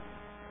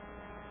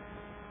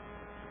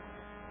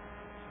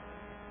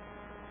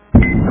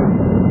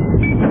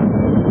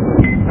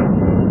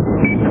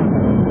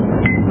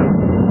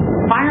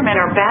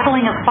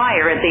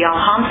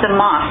Al-Aqsa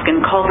Mosque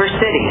in Culver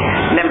City.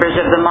 Members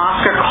of the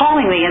mosque are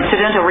calling the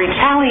incident a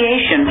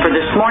retaliation for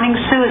this morning's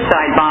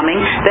suicide bombing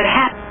that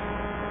happened.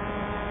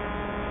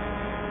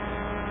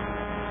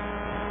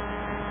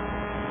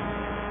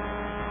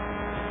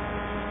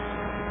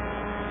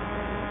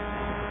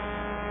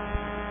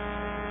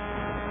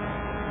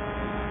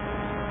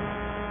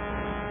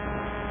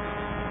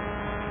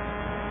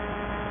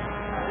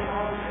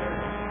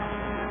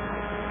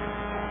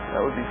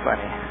 That would be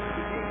funny.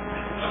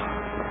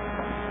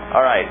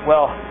 All right.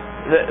 Well,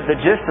 the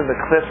gist of the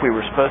clip we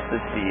were supposed to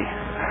see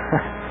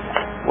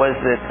was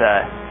that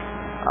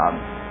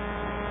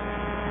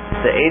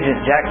the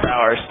agent Jack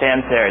Bauer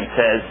stands there and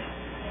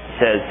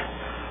says,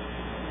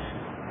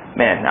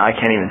 man, now I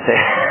can't even say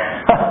it.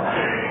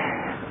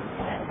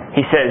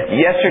 He says,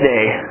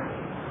 yesterday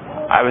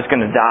I was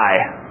going to die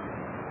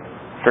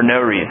for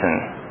no reason.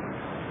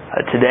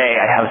 Today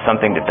I have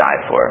something to die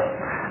for.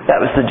 That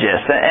was the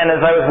gist. And as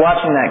I was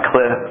watching that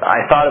clip,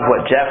 I thought of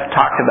what Jeff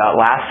talked about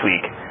last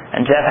week.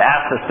 And Jeff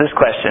asked us this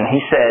question.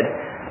 He said,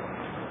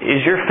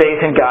 is your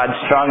faith in God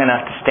strong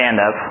enough to stand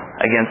up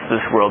against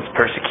this world's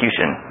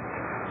persecution?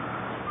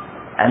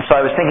 And so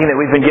I was thinking that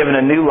we've been given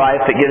a new life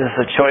that gives us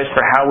a choice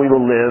for how we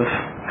will live,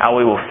 how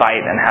we will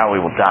fight, and how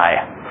we will die.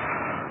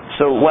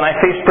 So when I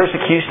face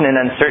persecution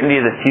and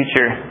uncertainty of the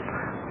future,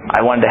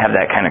 I wanted to have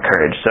that kind of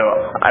courage. So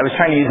I was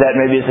trying to use that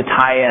maybe as a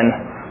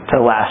tie-in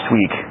to last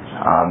week.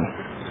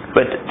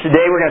 But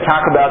today we're going to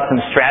talk about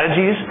some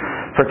strategies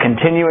for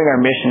continuing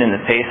our mission in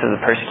the face of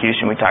the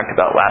persecution we talked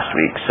about last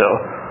week. So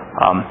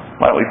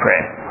why don't we pray?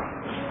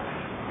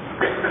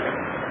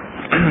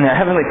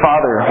 Heavenly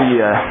Father, we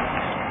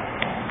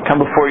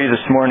come before you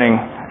this morning,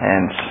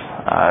 and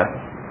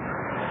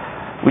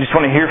we just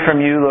want to hear from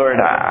you, Lord,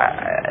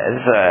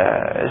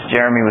 as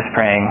Jeremy was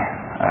praying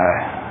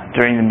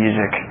during the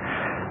music.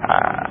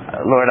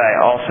 Lord,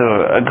 I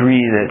also agree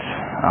that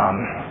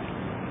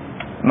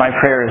my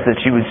prayer is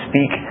that you would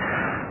speak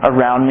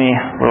around me.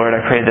 Lord, I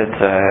pray that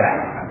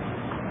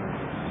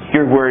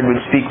your word would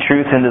speak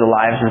truth into the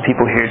lives of the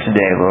people here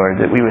today,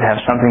 Lord, that we would have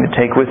something to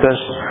take with us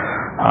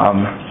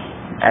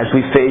as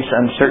we face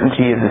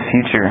uncertainty of the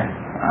future,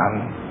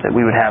 that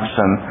we would have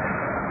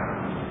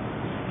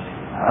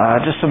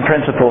just some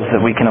principles that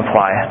we can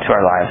apply to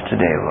our lives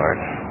today, Lord.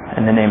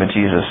 In the name of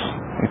Jesus,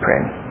 we pray.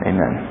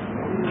 Amen.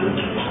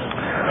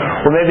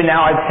 Well, maybe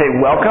now I'd say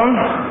welcome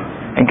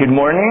and good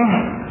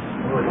morning.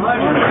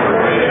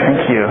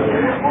 Thank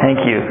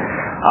you.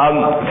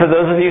 For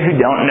those of you who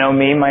don't know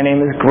me, my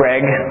name is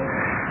Greg.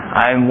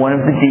 I'm one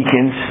of the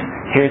deacons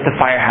here at the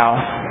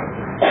Firehouse.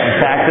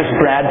 In fact, as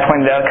Brad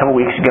pointed out a couple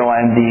weeks ago,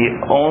 I'm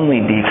the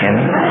only deacon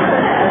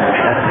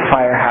at the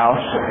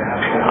Firehouse,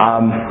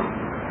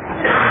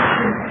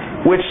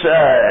 which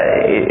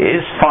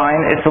is fine.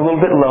 It's a little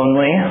bit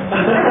lonely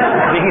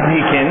being a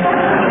deacon,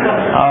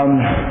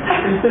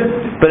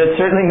 but it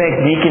certainly makes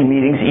deacon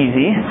meetings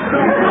easy.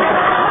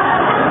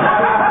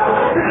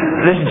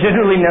 There's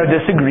generally no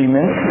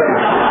disagreement.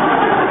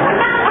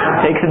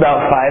 It takes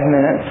about 5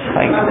 minutes.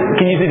 I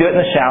can usually do it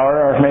in the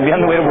shower or maybe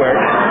on the way to work.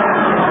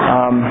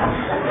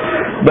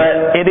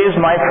 But it is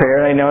my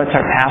prayer, I know it's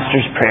our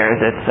pastor's prayer,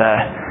 that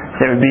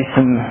there would be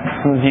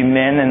some of you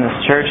men in this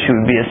church who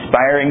would be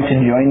aspiring to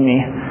join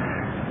me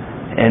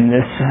in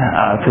this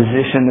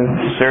position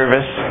of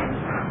service.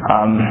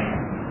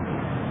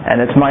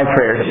 And it's my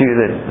prayer too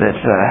that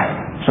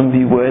some of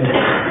you would.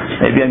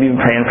 Maybe I'm even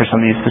praying for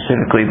some of you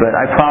specifically, but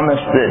I promise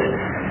that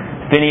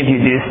if any of you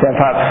do step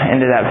up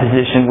into that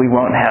position, we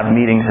won't have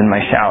meetings in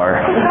my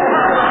shower.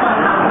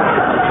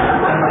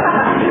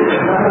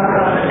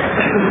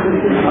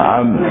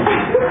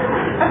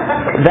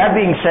 That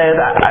being said,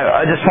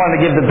 I just wanted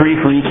to give the brief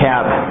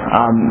recap.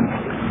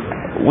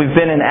 We've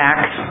been in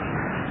Acts,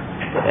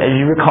 as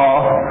you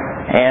recall,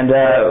 and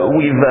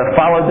we've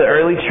followed the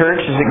early church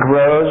as it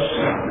grows.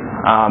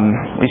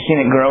 We've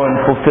seen it grow in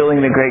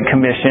fulfilling the Great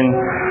Commission.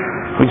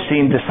 We've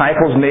seen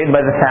disciples made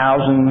by the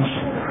thousands.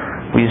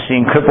 We've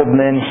seen crippled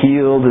men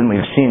healed, and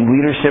we've seen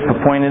leadership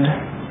appointed,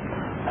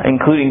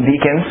 including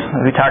deacons,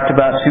 as we talked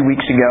about 2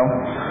 weeks ago.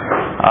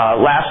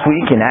 Last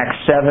week in Acts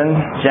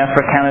 7, Jeff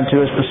recounted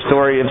to us the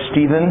story of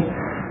Stephen,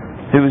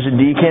 who was a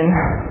deacon,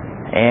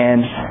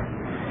 and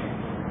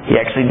he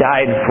actually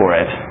died for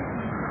it.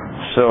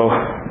 So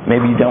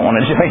maybe you don't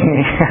want to join me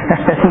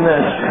in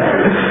this.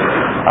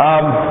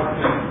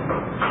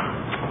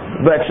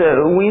 But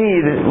we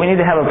need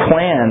to have a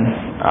plan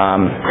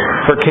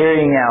for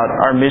carrying out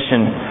our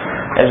mission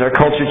as our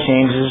culture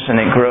changes and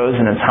it grows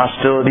in its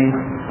hostility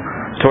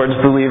towards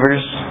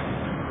believers.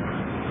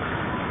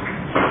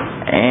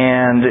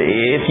 And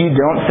if you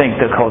don't think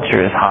the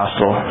culture is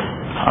hostile,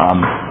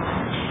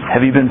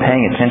 have you been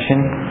paying attention?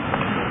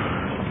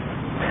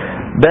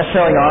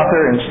 Best-selling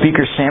author and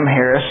speaker Sam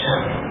Harris,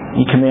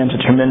 he commands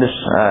a tremendous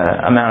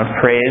amount of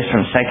praise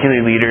from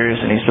secular leaders,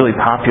 and he's really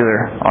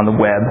popular on the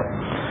web.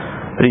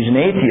 But he's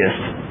an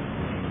atheist,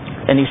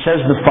 and he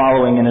says the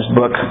following in his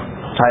book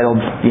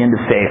titled The End of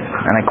Faith,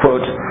 and I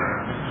quote,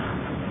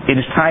 It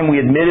is time we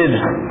admitted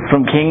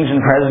from kings and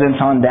presidents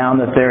on down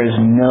that there is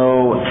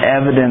no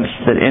evidence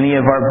that any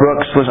of our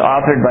books was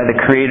authored by the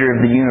creator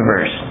of the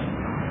universe.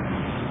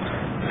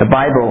 The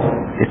Bible,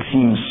 it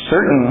seems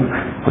certain,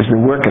 was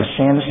the work of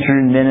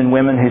sand-strewn men and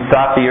women who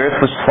thought the earth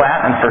was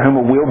flat and for whom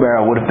a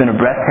wheelbarrow would have been a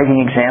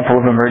breathtaking example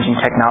of emerging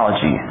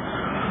technology.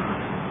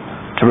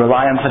 To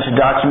rely on such a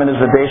document as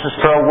the basis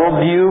for a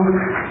worldview,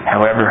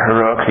 however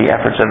heroic the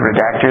efforts of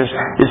redactors,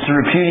 is to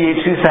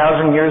repudiate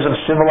 2,000 years of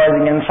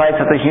civilizing insights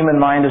that the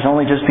human mind has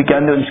only just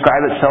begun to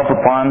inscribe itself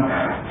upon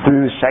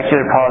through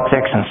secular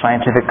politics and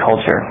scientific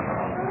culture.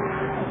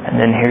 And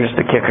then here's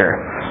the kicker.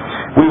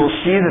 We will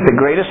see that the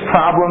greatest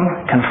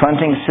problem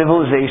confronting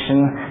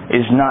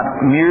civilization is not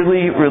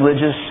merely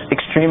religious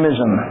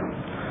extremism.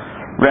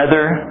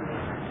 Rather,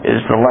 it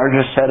is the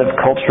larger set of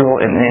cultural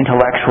and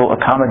intellectual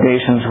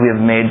accommodations we have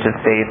made to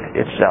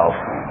faith itself.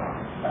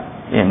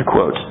 End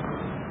quote.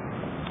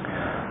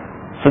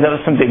 So that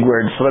was some big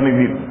words, so let me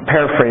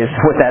paraphrase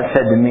what that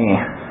said to me.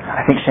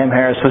 I think Sam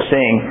Harris was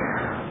saying,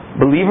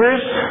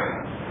 believers,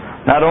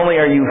 not only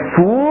are you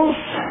fools,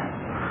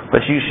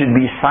 but you should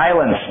be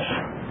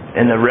silenced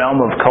in the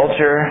realm of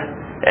culture,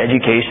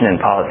 education,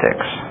 and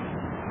politics.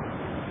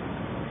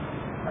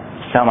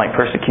 Sound like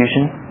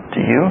persecution to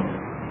you?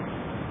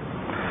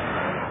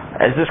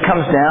 As this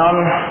comes down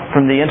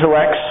from the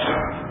intellects,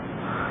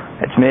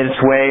 it's made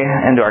its way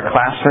into our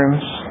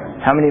classrooms.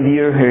 How many of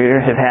you here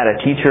have had a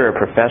teacher or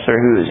professor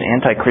who is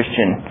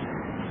anti-Christian?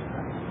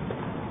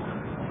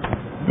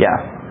 Yeah.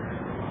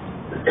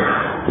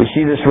 We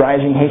see this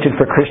rising hatred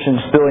for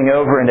Christians spilling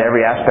over into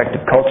every aspect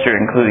of culture,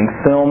 including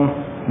film,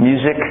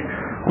 music,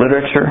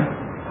 literature,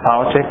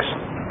 politics.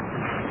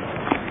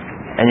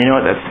 And you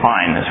know what? That's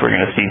fine, as we're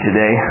going to see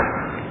today.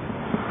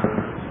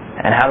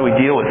 And how do we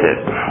deal with it?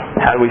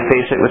 How do we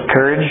face it with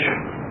courage?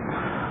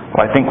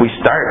 Well, I think we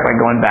start by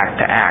going back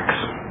to Acts.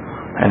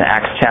 In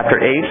Acts chapter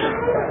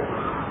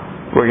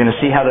 8, we're going to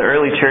see how the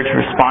early church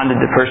responded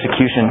to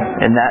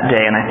persecution in that day,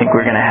 and I think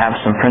we're going to have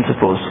some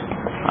principles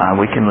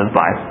we can live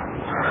by.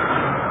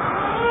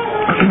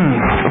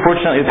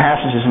 Unfortunately, the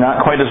passage is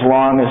not quite as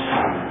long as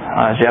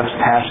Jeff's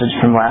passage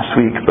from last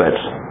week, but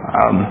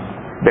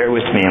bear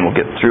with me and we'll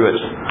get through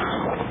it.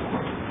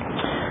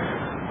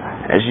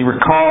 As you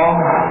recall,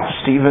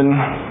 Stephen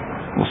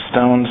was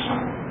stoned.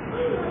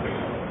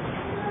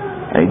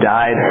 And he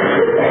died.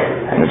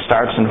 And it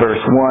starts in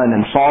verse 1.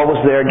 And Saul was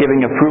there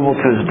giving approval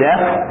to his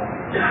death.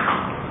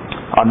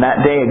 On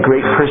that day, a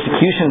great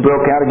persecution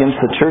broke out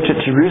against the church at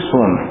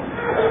Jerusalem.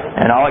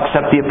 And all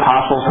except the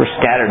apostles were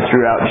scattered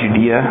throughout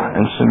Judea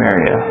and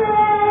Samaria.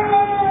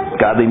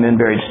 Godly men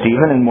buried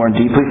Stephen and mourned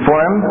deeply for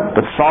him,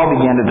 but Saul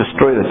began to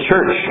destroy the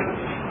church.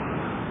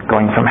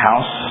 Going from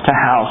house to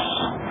house,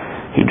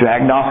 he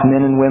dragged off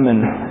men and women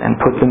and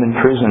put them in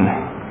prison.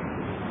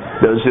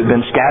 Those who had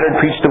been scattered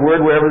preached the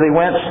word wherever they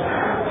went.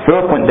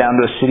 Philip went down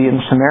to a city in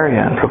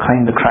Samaria and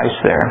proclaimed the Christ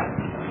there.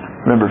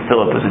 Remember,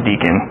 Philip was a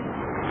deacon.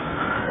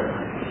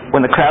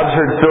 When the crowds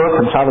heard Philip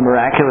and saw the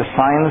miraculous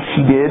signs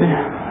he did,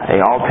 they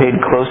all paid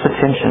close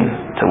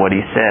attention to what he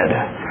said.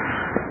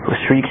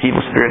 With shrieks, evil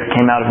spirits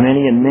came out of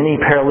many, and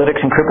many paralytics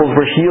and cripples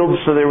were healed,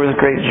 so there was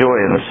great joy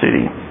in the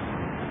city.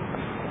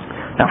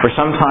 Now for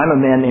some time a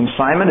man named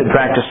Simon had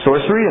practiced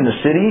sorcery in the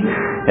city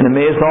and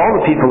amazed all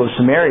the people of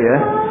Samaria.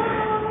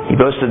 He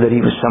boasted that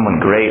he was someone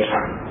great.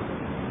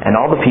 And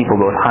all the people,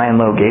 both high and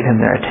low, gave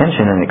him their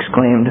attention and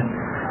exclaimed,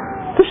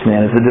 "This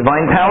man is the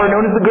divine power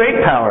known as the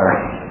great power."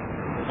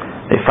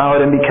 They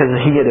followed him because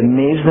he had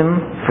amazed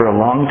them for a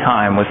long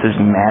time with his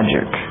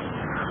magic.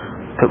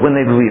 But when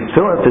they believed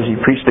Philip as he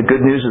preached the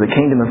good news of the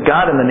kingdom of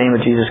God in the name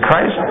of Jesus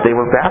Christ, they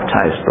were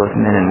baptized, both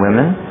men and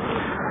women.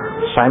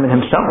 Simon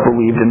himself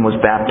believed and was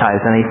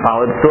baptized, and he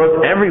followed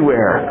Philip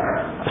everywhere,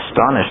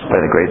 astonished by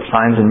the great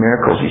signs and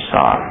miracles he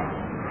saw.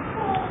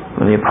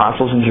 When the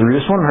apostles in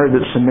Jerusalem heard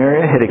that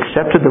Samaria had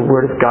accepted the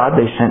word of God,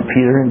 they sent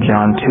Peter and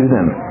John to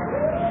them.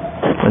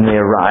 When they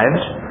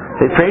arrived,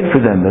 they prayed for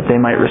them that they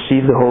might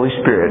receive the Holy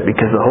Spirit,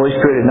 because the Holy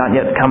Spirit had not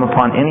yet come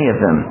upon any of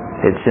them.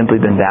 They had simply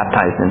been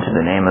baptized into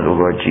the name of the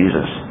Lord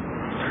Jesus.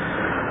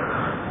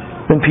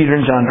 Then Peter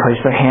and John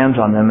placed their hands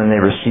on them, and they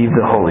received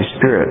the Holy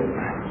Spirit.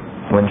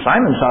 When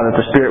Simon saw that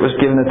the Spirit was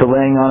given at the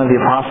laying on of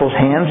the apostles'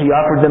 hands, he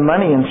offered them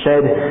money and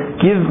said,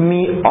 "Give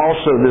me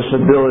also this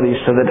ability,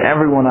 so that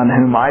everyone on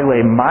whom I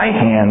lay my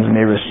hands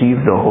may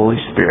receive the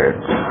Holy Spirit."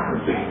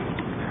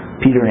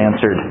 Peter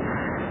answered,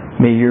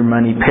 "May your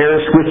money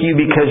perish with you,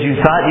 because you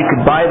thought you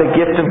could buy the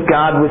gift of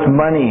God with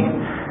money.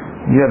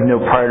 You have no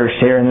part or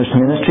share in this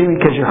ministry,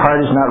 because your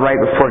heart is not right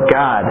before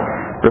God.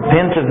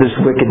 Repent of this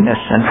wickedness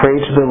and pray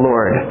to the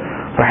Lord.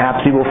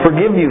 Perhaps He will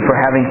forgive you for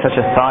having such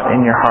a thought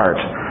in your heart.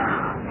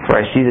 For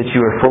I see that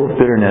you are full of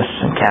bitterness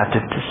and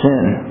captive to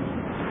sin."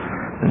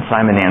 And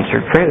Simon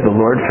answered, "Pray to the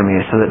Lord for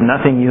me, so that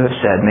nothing you have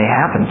said may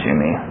happen to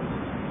me."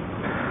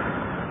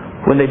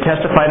 When they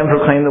testified and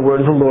proclaimed the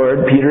word of the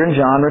Lord, Peter and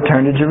John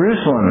returned to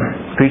Jerusalem,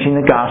 preaching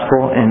the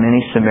gospel in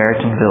many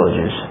Samaritan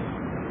villages.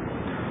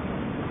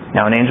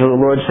 Now an angel of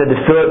the Lord said to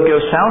Philip, "Go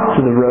south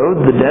to the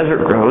road, the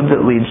desert road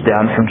that leads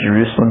down from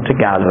Jerusalem to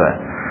Gaza."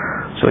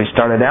 So he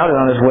started out, and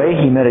on his way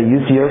he met a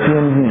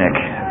Ethiopian eunuch,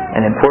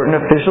 an important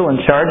official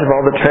in charge of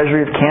all the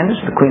treasury of Candace,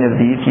 the queen of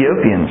the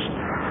Ethiopians.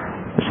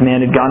 This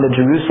man had gone to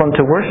Jerusalem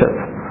to worship,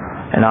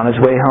 and on his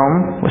way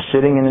home was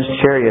sitting in his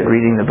chariot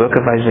reading the book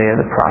of Isaiah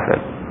the prophet.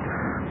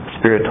 The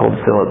Spirit told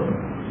Philip,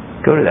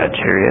 "Go to that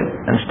chariot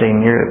and stay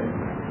near it."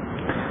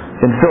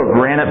 Then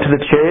Philip ran up to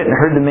the chariot and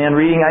heard the man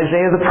reading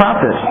Isaiah the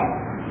prophet.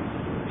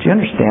 "Do you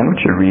understand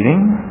what you're reading?"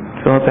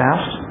 Philip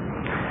asked.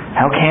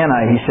 "How can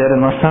I," he said,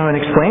 "unless someone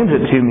explains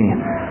it to me?"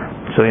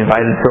 So he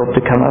invited Philip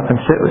to come up and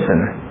sit with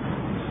him.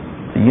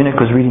 The eunuch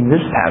was reading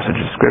this passage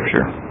of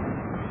Scripture.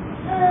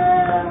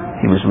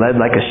 "He was led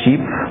like a sheep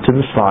to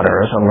the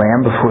slaughter, as a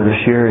lamb before the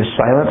shearer is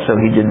silent, so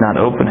he did not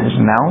open his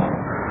mouth.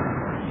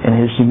 In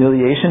his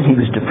humiliation he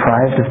was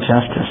deprived of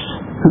justice.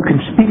 Who can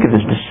speak of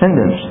his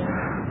descendants?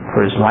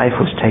 For his life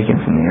was taken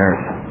from the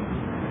earth."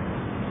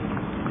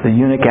 The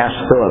eunuch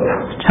asked Philip,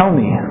 "Tell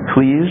me,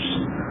 please,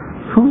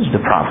 who is the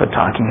prophet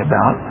talking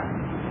about?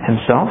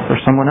 Himself or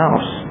someone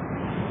else?"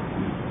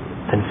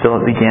 Then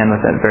Philip began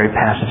with that very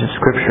passage of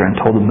Scripture and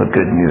told him the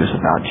good news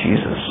about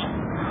Jesus.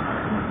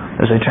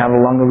 As they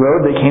traveled along the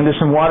road, they came to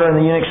some water, and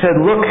the eunuch said,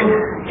 "Look,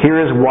 here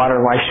is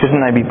water. Why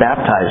shouldn't I be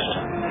baptized?"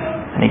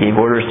 And he gave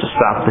orders to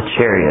stop the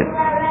chariot.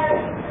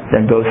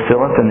 Then both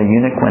Philip and the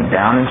eunuch went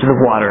down into the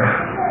water,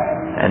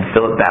 and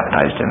Philip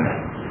baptized him.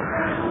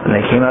 When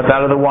they came up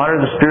out of the water,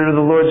 the Spirit of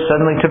the Lord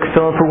suddenly took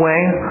Philip away,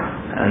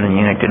 and the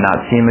eunuch did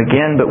not see him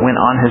again, but went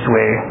on his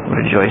way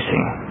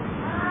rejoicing.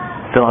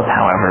 Philip,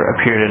 however,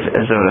 appeared at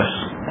Azotus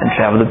and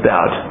traveled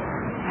about,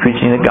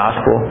 preaching the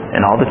gospel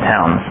in all the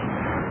towns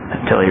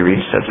until he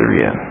reached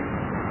Caesarea.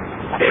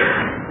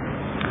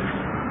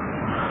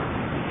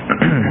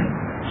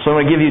 So I'm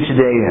going to give you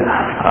today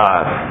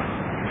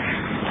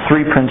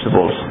 3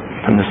 principles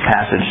from this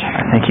passage.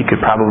 I think you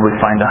could probably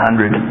find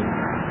 100.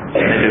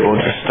 Maybe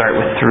we'll just start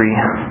with 3.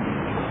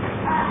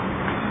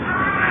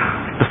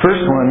 The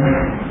first one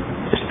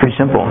is pretty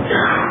simple.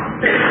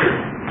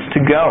 It's to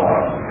go.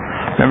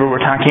 Remember, we're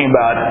talking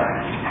about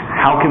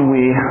how can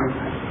we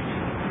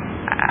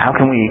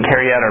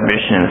carry out our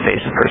mission in the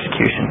face of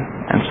persecution.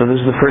 And so this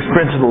is the first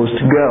principle, is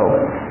to go.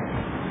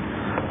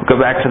 We'll go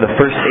back to the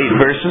first 8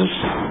 verses.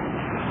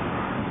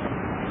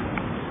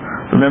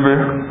 Remember,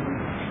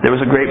 there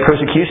was a great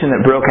persecution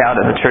that broke out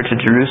at the church of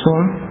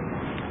Jerusalem,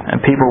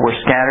 and people were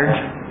scattered.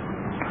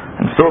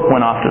 And Philip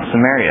went off to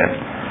Samaria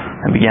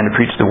and began to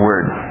preach the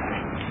word.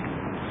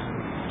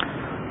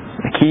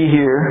 The key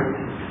here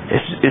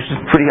is a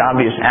pretty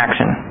obvious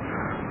action.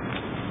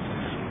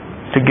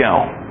 To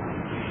go.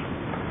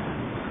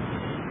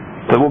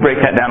 But we'll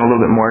break that down a little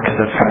bit more because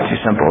that's kind of too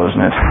simple,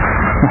 isn't it?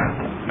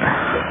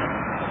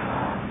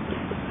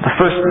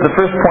 The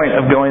first point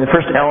of going, the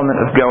first element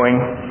of going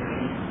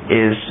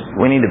is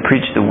we need to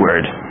preach the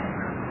word.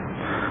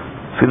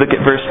 If we look at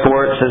verse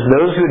 4, it says,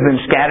 "Those who had been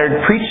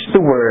scattered preached the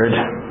word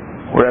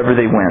wherever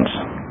they went."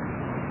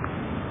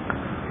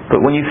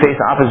 But when you face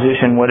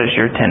opposition, what is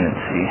your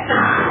tendency?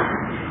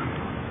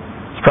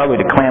 It's probably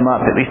to clam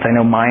up. At least I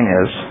know mine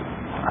is.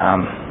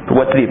 But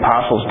what did the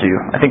apostles do?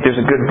 I think there's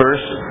a good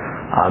verse.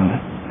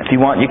 If you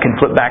want, you can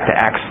flip back to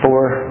Acts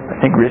 4. I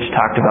think Rich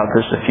talked about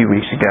this a few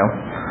weeks ago.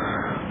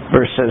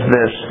 Verse says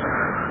this,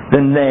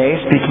 "Then they,"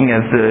 speaking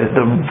of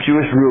the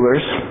Jewish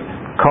rulers,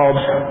 "called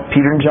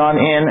Peter and John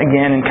in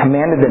again and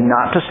commanded them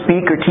not to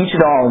speak or teach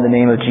at all in the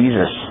name of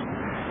Jesus."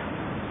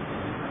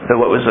 So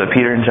what was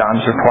Peter and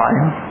John's reply?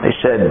 They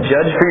said,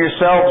 "Judge for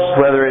yourselves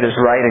whether it is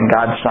right in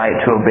God's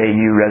sight to obey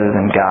you rather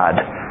than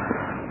God.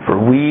 For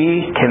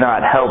we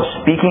cannot help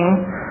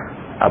speaking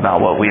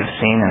about what we have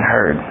seen and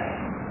heard."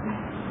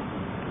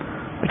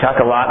 We talk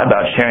a lot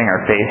about sharing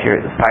our faith here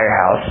at the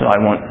Firehouse, so I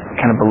won't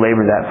kind of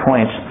belabor that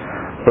point.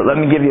 But let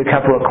me give you a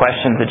couple of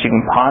questions that you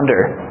can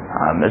ponder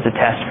as a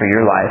test for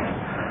your life.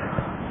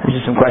 These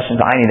are some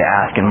questions I need to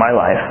ask in my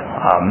life,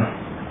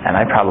 and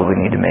I probably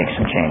need to make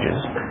some changes.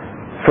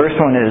 First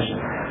one is,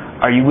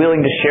 are you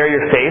willing to share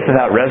your faith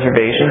without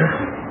reservation?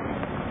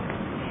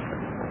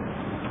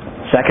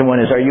 Second one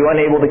is, are you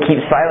unable to keep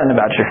silent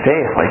about your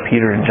faith like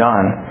Peter and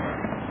John?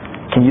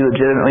 Can you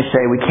legitimately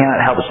say, we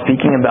cannot help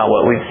speaking about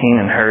what we've seen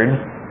and heard?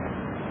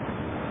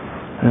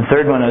 And the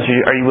third one is,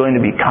 are you willing to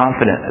be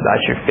confident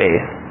about your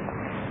faith,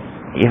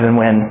 even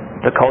when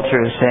the culture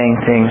is saying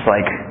things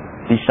like,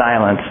 be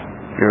silent,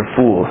 you're a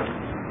fool?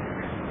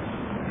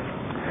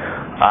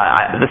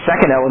 The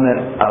second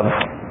element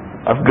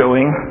of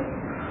going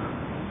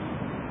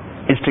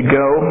is to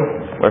go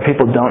where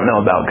people don't know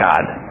about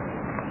God.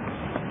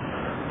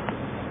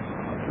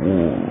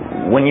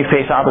 When you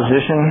face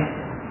opposition,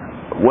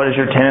 what is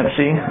your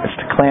tendency? It's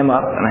to clam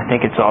up, and I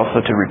think it's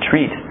also to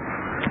retreat.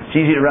 It's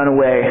easy to run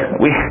away.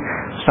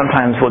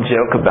 Sometimes we'll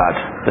joke about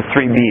the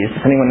 3 B's.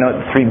 Does anyone know what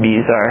the 3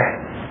 B's are?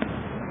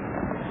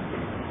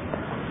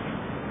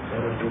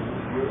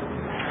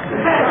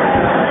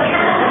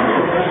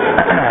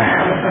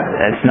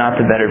 It's not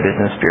the Better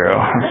Business Bureau.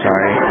 I'm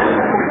sorry.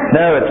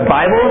 No, it's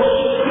Bibles,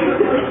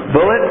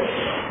 bullets,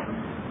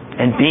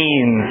 and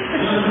beans.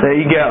 There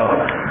you go.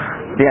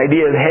 The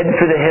idea of head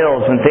for the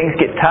hills. When things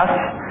get tough,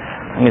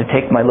 I'm going to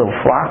take my little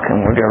flock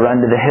and we're going to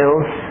run to the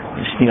hills.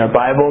 We just need our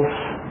Bibles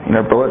and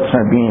our bullets and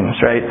our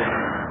beams, right?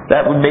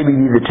 That would maybe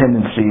be the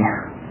tendency.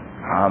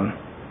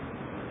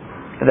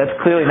 But that's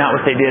clearly not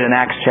what they did in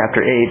Acts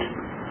chapter 8.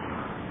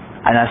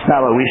 And that's not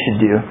what we should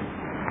do.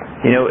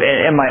 You know,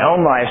 in my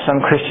own life,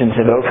 some Christians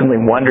have openly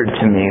wondered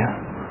to me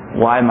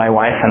why my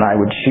wife and I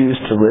would choose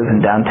to live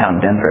in downtown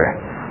Denver.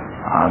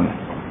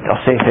 They'll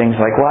say things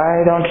like,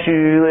 why don't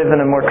you live in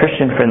a more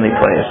Christian-friendly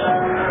place?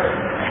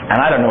 And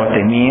I don't know what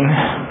they mean.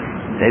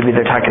 Maybe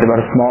they're talking about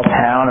a small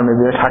town, or maybe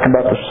they're talking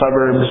about the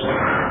suburbs.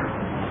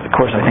 Of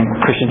course, I think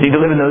Christians need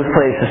to live in those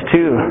places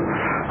too.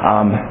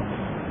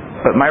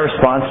 But my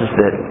response is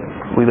that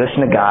we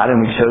listen to God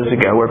and we chose to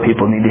go where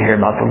people need to hear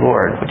about the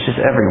Lord, which is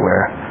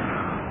everywhere.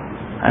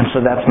 And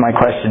so that's my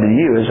question to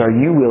you, is are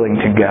you willing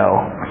to go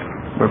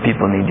where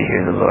people need to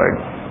hear the Lord?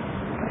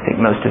 I think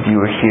most of you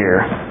are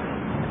here,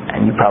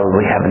 and you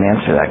probably have an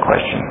answer to that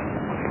question.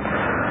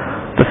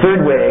 The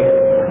third way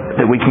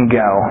that we can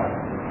go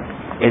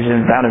is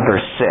found in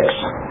verse 6.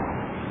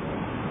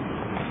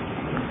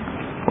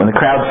 When the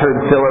crowds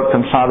heard Philip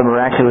and saw the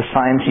miraculous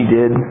signs he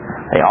did,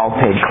 they all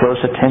paid close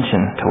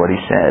attention to what he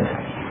said.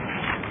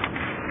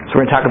 So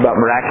we're going to talk about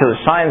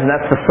miraculous signs, and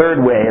that's the third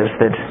way, is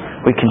that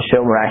we can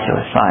show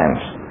miraculous signs.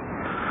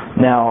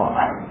 Now,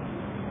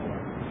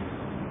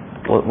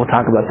 we'll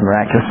talk about the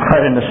miraculous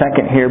part in a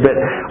second here, but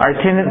our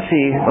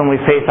tendency when we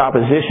face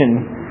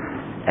opposition,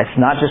 it's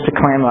not just to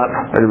clam up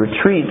or to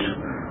retreat,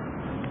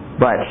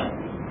 but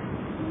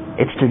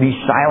it's to be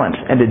silent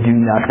and to do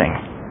nothing.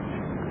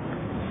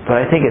 But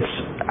I think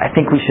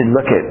we should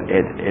look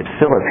at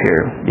Philip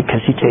here,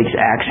 because he takes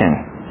action.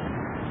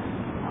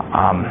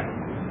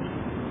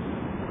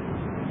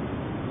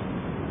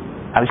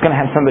 I was going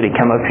to have somebody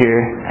come up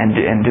here and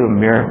do a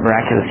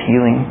miraculous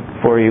healing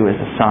for you as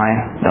a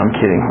sign. No, I'm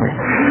kidding.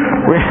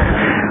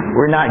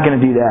 We're not going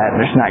to do that.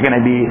 There's not going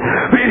to be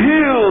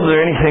healed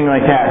or anything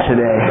like that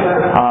today.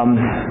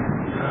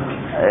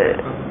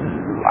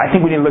 I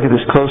think we need to look at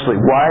this closely.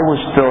 Why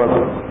was Philip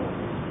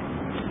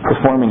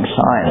performing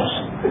signs?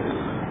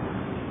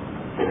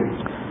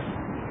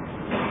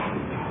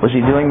 Was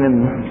he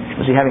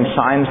having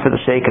signs for the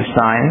sake of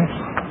signs?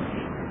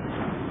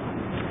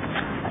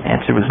 The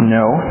answer was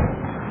no.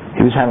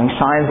 He was having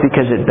signs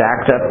because it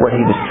backed up what he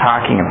was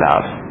talking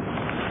about.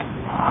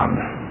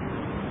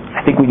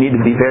 I think we need to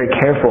be very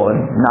careful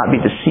and not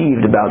be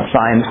deceived about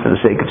signs for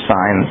the sake of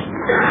signs.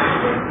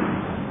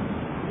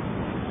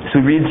 As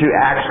we read through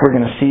Acts, we're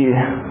going to see,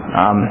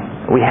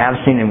 we have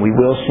seen and we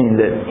will see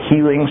that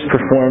healings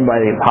performed by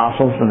the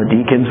apostles and the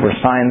deacons were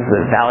signs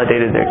that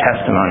validated their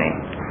testimony.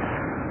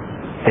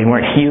 They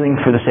weren't healing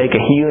for the sake of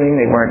healing.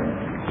 They weren't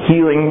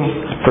healing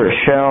for a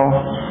show.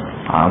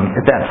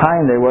 At that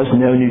time, there was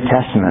no New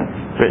Testament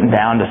written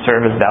down to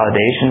serve as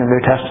validation of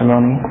their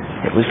testimony.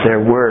 It was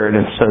their word,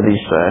 and so these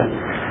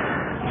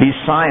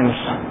signs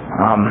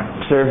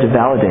served to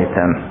validate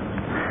them.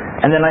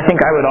 And then I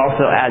think I would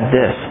also add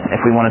this,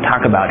 if we want to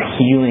talk about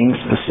healing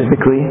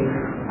specifically.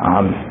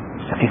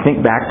 If you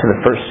think back to the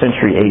 1st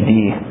century A.D.,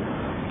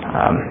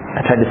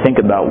 I tried to think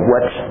about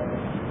what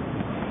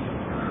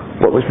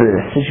was the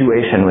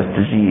situation with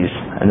disease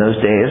in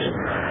those days.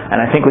 And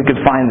I think we could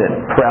find that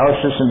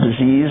paralysis and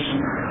disease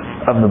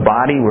of the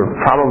body were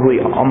probably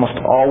almost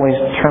always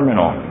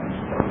terminal.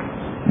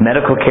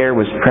 Medical care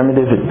was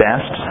primitive at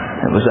best.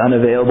 It was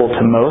unavailable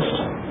to most.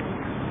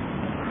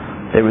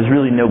 There was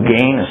really no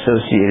gain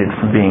associated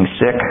from being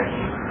sick,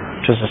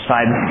 just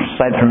aside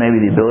from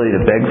maybe the ability to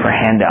beg for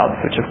handouts,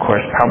 which of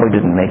course probably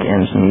didn't make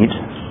ends meet.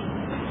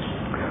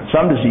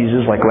 Some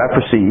diseases, like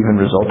leprosy, even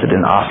resulted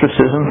in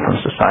ostracism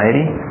from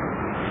society.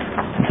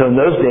 And so in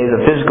those days, a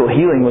physical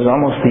healing was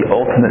almost the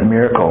ultimate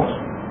miracle,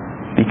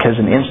 because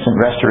an instant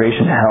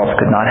restoration to health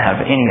could not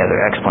have any other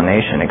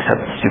explanation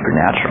except the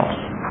supernatural.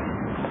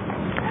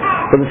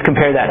 But let's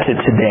compare that to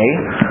today.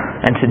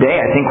 And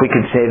today I think we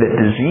could say that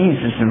disease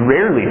is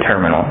rarely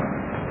terminal.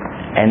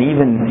 And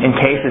even in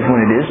cases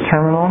when it is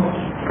terminal,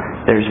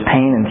 there's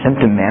pain and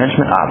symptom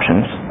management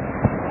options.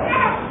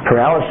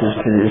 Paralysis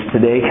is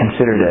today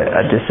considered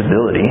a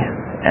disability,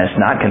 and it's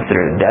not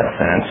considered a death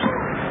sentence.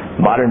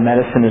 Modern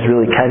medicine is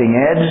really cutting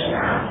edge.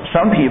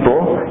 Some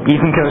people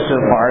even go so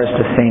far as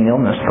to feign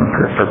illness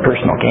for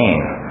personal gain.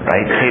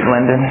 Right, Kate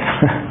Linden?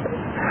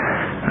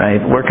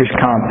 Right, workers'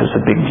 comp is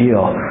a big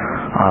deal.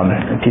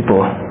 And people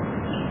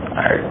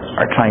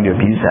are trying to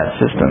abuse that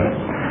system.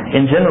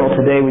 In general,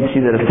 today we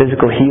see that a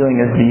physical healing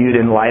is viewed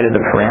in light of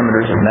the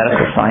parameters of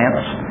medical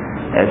science.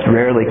 It's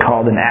rarely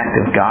called an act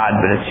of God,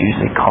 but it's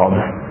usually called,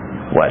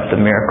 the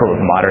miracle of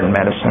modern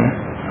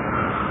medicine.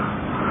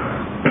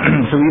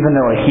 So even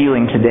though a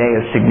healing today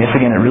is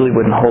significant, it really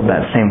wouldn't hold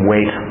that same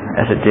weight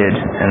as it did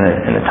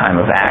in the time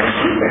of Acts.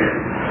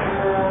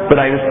 But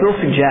I would still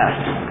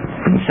suggest,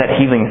 set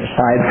healing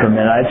aside for a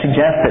minute, I'd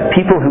suggest that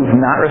people who've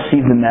not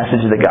received the message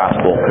of the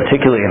gospel,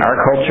 particularly in our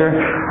culture,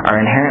 are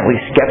inherently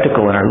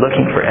skeptical and are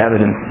looking for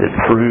evidence that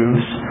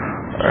proves,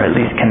 or at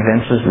least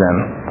convinces them,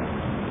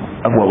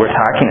 of what we're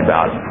talking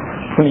about.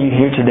 Some of you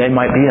here today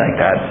might be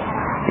like that.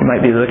 You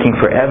might be looking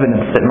for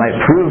evidence that might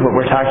prove what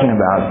we're talking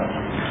about.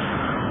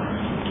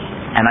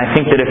 And I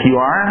think that if you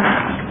are,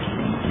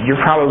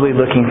 you're probably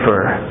looking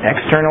for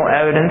external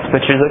evidence,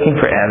 but you're looking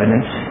for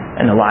evidence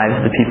in the lives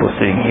of the people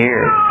sitting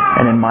here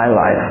and in my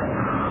life.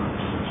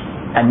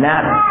 And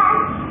that,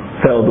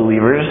 fellow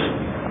believers,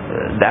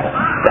 that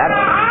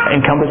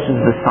encompasses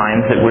the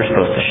signs that we're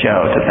supposed to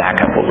show to back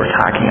up what we're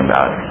talking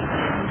about.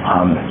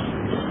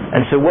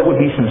 And so what would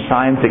be some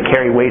signs that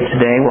carry weight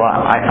today? Well,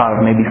 I thought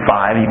of maybe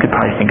 5. You could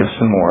probably think of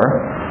some more.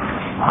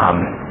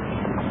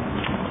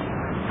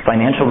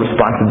 Financial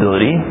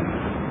responsibility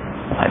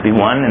might be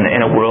one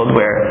in a world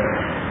where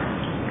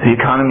the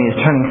economy is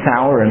turning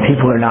sour and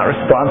people are not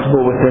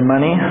responsible with their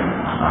money.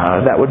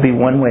 That would be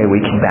one way we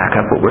can back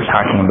up what we're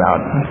talking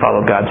about and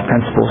follow God's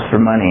principles for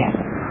money.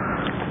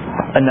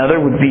 Another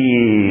would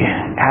be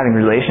having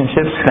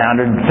relationships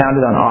founded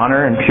on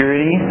honor and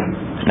purity,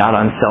 not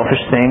on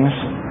selfish things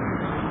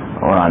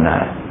or on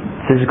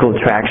physical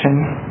attraction.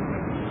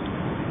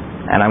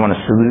 And I want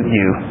to salute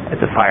you at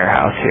the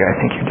Firehouse here. I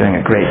think you're doing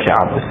a great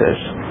job with this.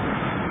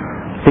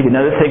 I think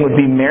another thing would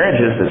be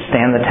marriages that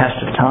stand the test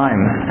of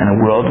time in a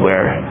world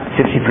where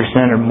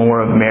 50% or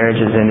more of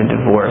marriages end in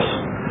divorce.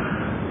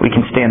 We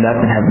can stand up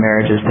and have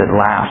marriages that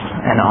last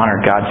and honor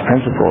God's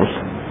principles.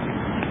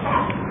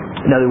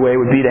 Another way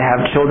would be to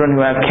have children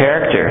who have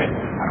character.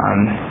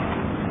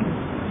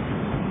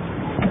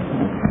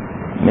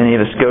 Many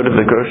of us go to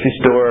the grocery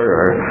store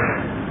or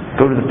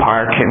go to the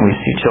park and we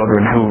see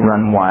children who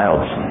run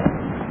wild.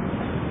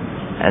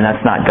 And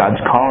that's not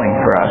God's calling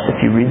for us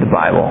if you read the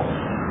Bible.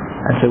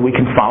 And so we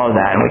can follow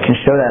that and we can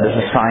show that as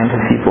a sign to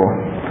people.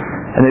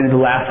 And maybe the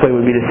last way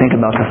would be to think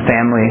about the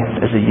family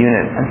as a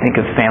unit and think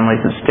of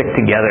families that stick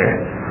together.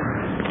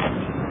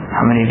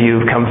 How many of you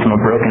have come from a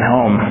broken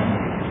home?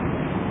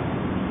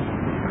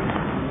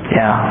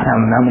 Yeah,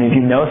 how many of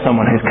you know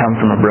someone who's come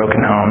from a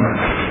broken home?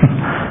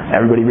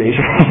 Everybody raise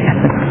your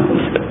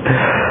hands.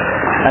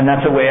 And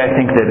that's a way I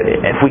think that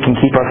if we can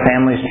keep our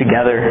families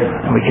together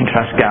and we can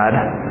trust God,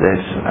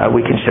 that we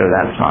can show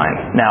that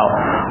sign. Now,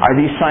 are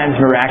these signs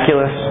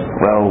miraculous?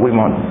 Well, we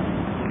won't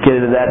get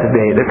into that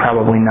debate. They're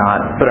probably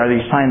not. But are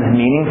these signs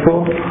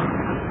meaningful?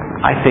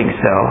 I think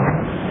so.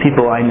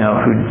 People I know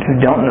who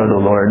don't know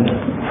the Lord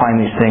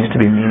find these things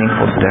to be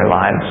meaningful to their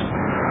lives.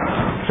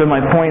 So my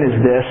point is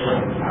this,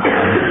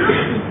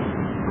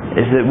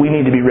 is that we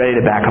need to be ready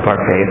to back up our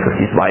faith with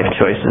these life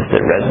choices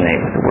that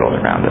resonate with the world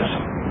around us.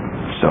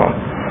 So,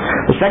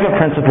 the second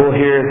principle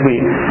here is we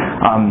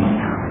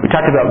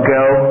talked about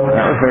go.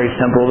 That was very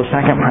simple. The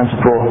second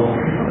principle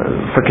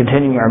for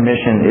continuing our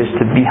mission is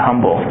to be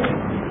humble.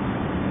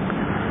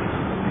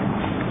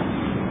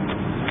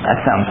 That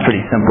sounds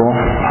pretty simple,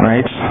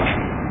 right?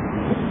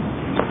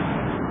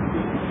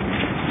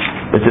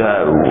 But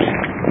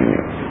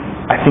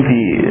I think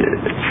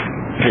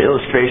the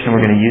illustration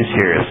we're going to use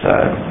here is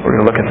we're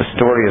going to look at the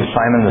story of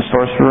Simon the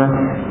sorcerer,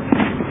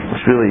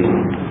 which really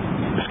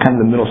is kind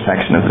of the middle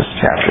section of this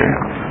chapter.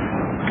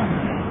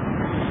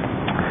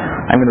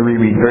 I'm going to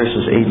reread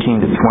verses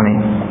 18 to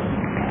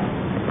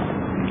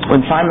 20.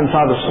 When Simon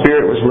saw the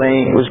Spirit was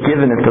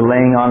given at the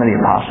laying on of the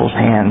apostles'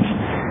 hands,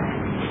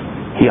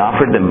 he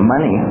offered them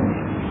money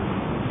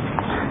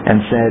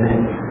and said,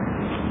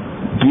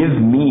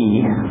 "Give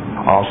me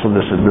also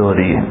this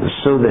ability,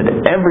 so that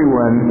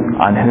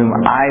everyone on whom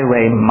I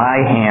lay my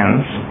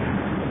hands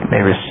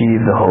may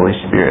receive the Holy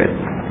Spirit."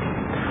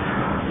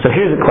 So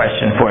here's a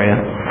question for you.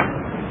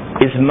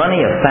 Is money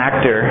a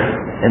factor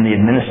in the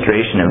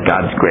administration of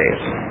God's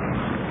grace?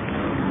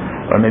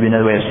 Or maybe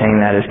another way of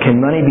saying that is, can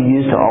money be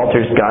used to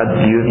alter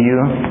God's view of you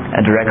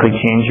and directly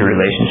change your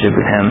relationship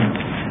with Him?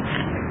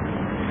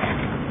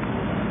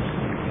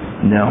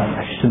 No.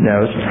 Some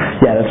no's.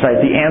 Yeah, that's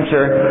right. The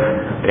answer,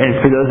 and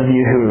for those of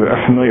you who are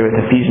familiar with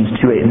Ephesians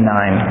 2:8 and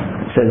 9,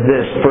 it says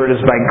this: "For it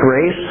is by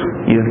grace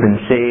you have been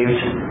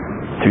saved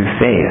through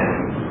faith.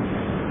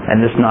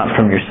 And this not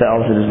from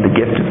yourselves, it is the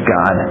gift of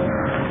God,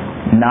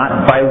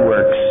 not by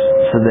works,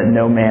 so that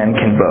no man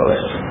can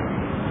boast."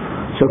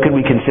 So could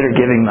we consider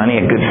giving money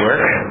a good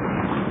work?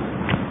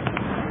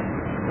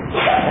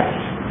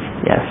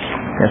 Yes.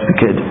 Yes, we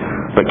could.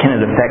 But can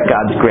it affect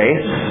God's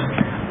grace?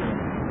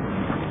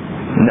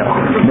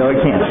 No, it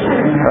can't.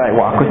 All right,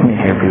 walk with me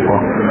here, people.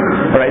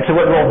 All right, so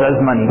what role does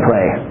money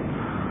play?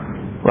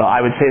 Well,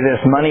 I would say this: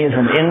 money is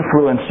an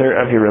influencer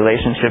of your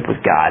relationship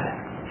with God.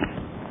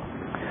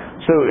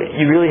 So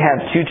you really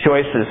have two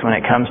choices when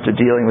it comes to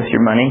dealing with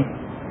your money.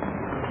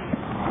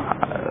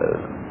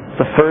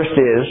 The first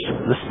is,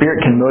 the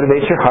Spirit can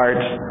motivate your heart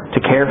to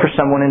care for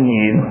someone in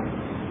need,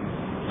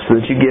 so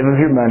that you give of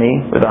your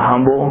money with a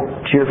humble,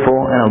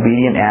 cheerful, and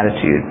obedient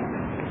attitude.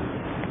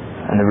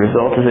 And the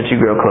result is that you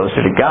grow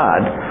closer to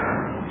God.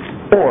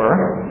 Or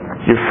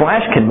your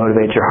flesh can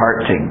motivate your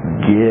heart to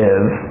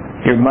give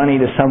your money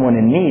to someone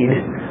in need,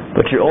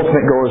 but your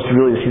ultimate goal is to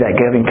really see that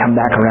giving come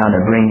back around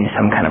and bring you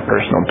some kind of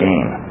personal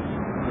gain.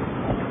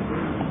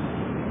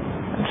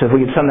 So if we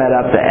could sum that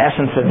up, the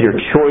essence of your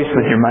choice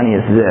with your money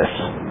is this: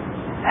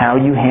 how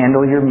you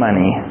handle your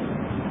money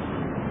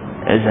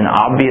is an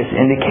obvious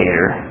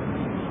indicator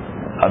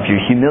of your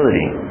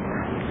humility.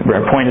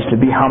 Our point is to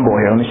be humble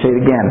here. Let me say it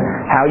again.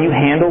 How you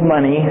handle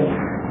money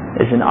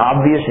is an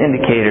obvious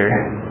indicator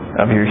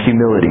of your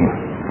humility.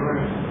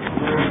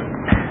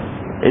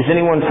 Is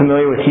anyone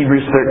familiar with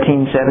Hebrews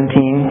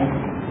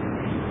 13:17?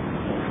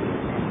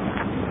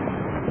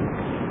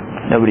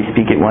 Nobody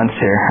speak at once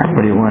here.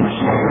 Everybody at once.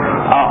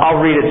 I'll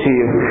read it to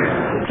you.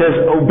 It says,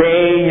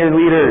 "Obey your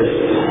leaders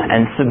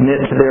and submit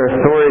to their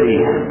authority.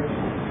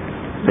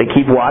 They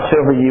keep watch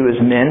over you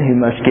as men who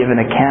must give an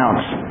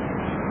account.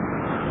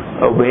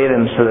 Obey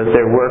them so that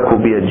their work will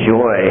be a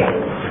joy,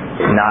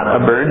 not a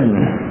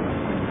burden,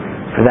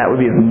 for that would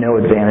be of no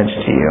advantage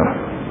to you."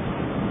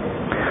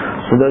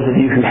 So those of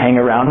you who hang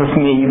around with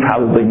me, you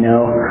probably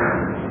know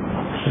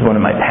this is one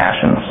of my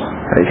passions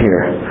right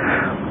here.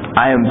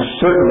 I am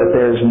certain that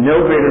there is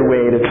no greater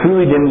way to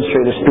truly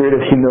demonstrate a spirit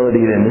of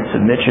humility than to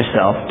submit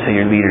yourself to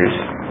your leaders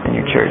in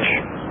your church.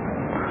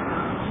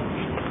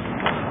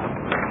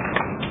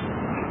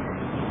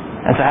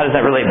 And so how does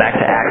that relate back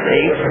to Acts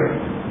 8?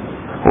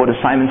 What does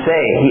Simon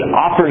say? He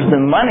offers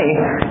them money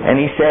and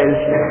he says,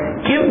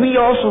 "Give me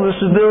also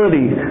this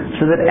ability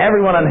so that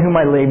everyone on whom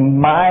I lay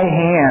my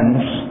hands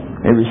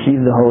may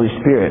receive the Holy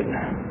Spirit."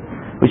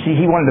 We see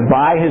he wanted to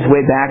buy his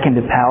way back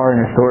into power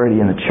and authority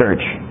in the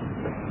church.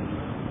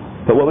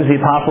 But what was the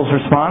apostles'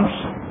 response?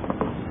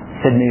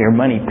 He said, "May your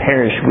money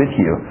perish with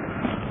you."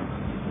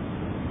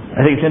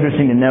 I think it's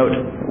interesting to note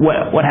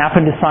what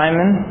happened to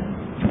Simon.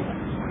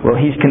 Well,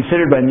 he's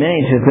considered by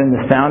many to have been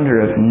the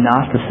founder of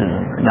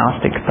Gnosticism, or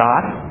Gnostic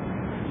thought,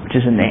 which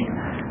is a name.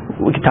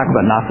 We could talk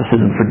about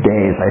Gnosticism for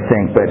days, I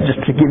think, but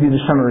just to give you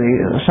the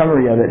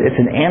summary of it, it's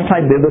an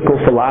anti-biblical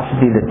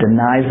philosophy that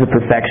denies the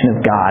perfection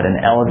of God and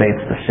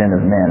elevates the sin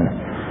of men.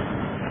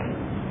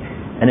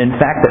 And in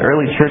fact, the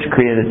early church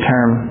created a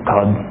term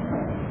called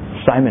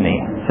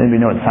simony. Does anybody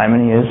know what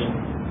simony is?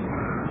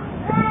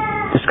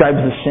 It describes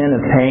the sin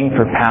of paying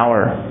for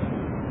power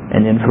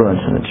and influence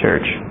in the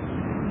church.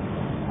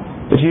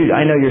 But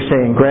I know you're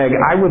saying, "Greg,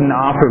 I wouldn't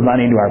offer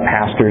money to our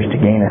pastors to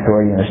gain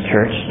authority in this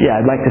church." Yeah,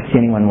 I'd like to see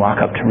anyone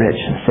walk up to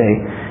Rich and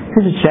say,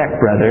 "Here's a check,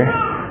 brother.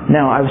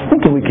 Now, I was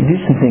thinking we could do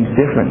some things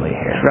differently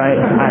here," right?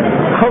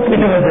 Hopefully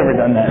no one's ever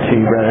done that to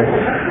you, brother.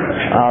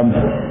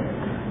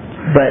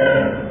 But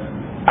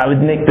I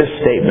would make this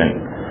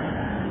statement.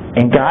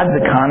 In God's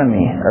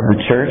economy of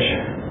the church,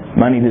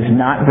 money does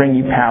not bring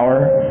you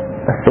power,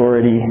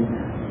 authority,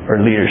 or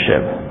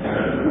leadership.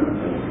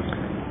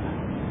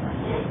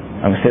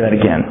 I'm going to say that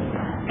again.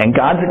 In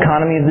God's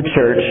economy of the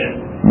church,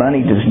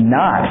 money does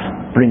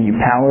not bring you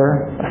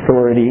power,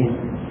 authority,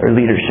 or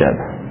leadership.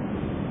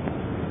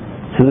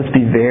 So let's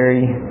be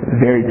very,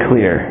 very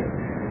clear.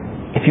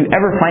 If you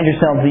ever find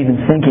yourselves even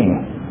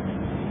thinking,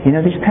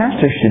 these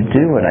pastors should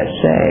do what I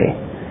say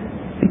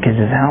because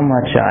of how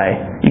much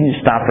you can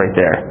just stop right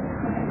there.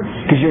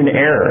 Because you're in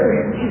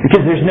error.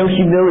 Because there's no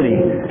humility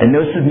and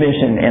no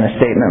submission in a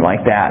statement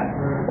like that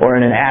or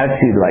in an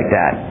attitude like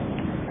that.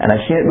 And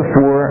I've seen it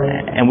before,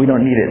 and we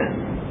don't need it.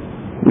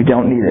 We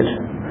don't need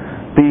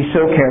it. Be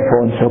so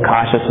careful and so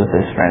cautious with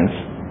this, friends.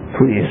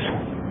 Please.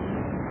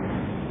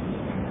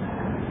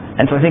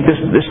 And so I think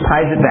this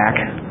ties it back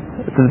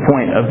to the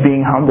point of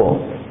being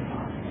humble.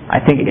 I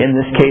think in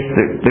this case,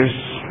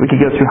 we could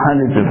go through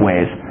hundreds of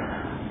ways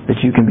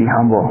that you can be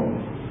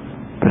humble.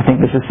 But I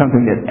think this is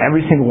something that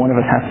every single one of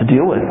us has to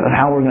deal with, of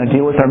how we're going to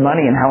deal with our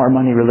money and how our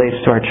money relates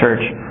to our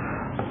church.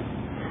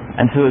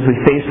 And so as we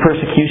face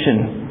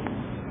persecution,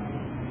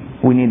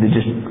 we need to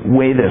just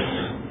weigh this,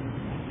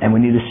 and we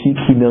need to seek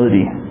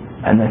humility.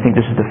 And I think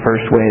this is the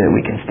first way that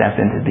we can step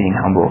into being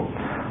humble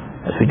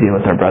as we deal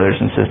with our brothers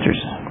and sisters.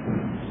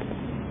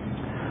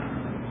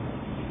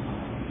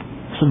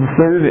 So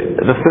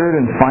the third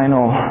and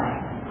final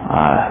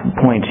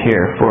point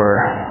here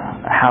for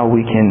how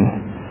we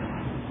can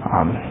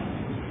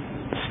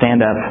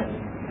stand up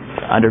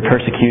under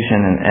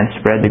persecution and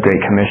spread the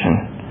Great Commission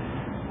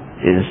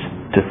is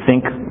to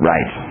think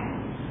right.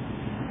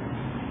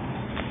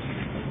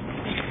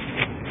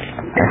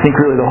 I think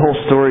really the whole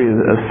story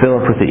of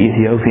Philip with the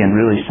Ethiopian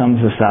really sums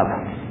this up.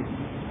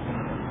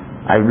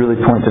 I really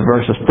point to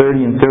verses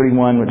 30 and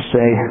 31 which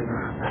say,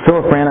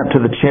 "Philip ran up to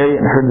the chariot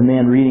and heard the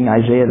man reading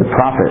Isaiah the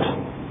prophet."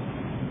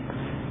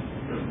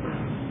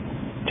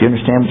 "Do you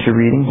understand what you're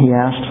reading?" he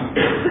asked.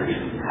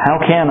 "How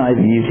can I,"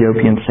 the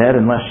Ethiopian said,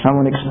 "unless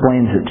someone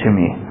explains it to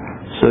me?"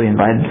 So he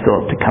invited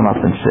Philip to come up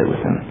and sit with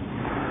him.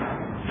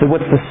 So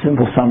what's the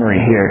simple summary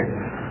here?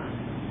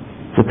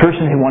 The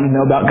person who wanted to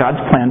know about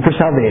God's plan for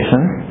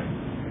salvation,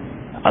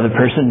 other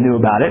person knew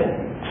about it,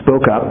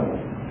 spoke up,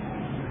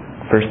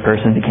 first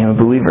person became a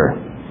believer.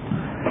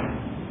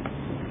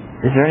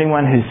 Is there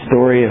anyone whose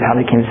story of how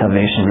they came to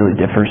salvation really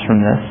differs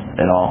from this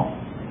at all?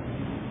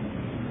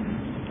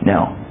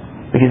 No.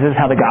 Because this is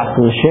how the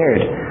gospel is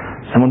shared.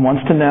 Someone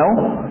wants to know,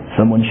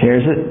 someone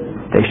shares it,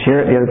 they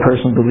share it, the other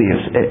person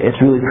believes. It's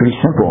really pretty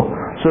simple.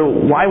 So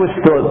why was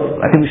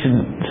Philip, I think we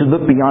should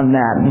look beyond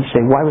that and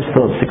say, why was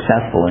Philip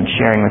successful in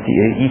sharing with the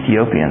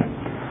Ethiopian?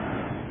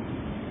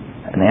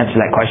 And the answer to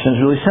that question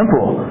is really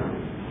simple.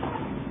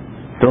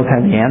 Philip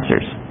had the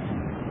answers.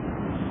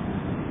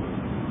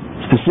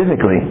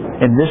 Specifically,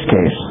 in this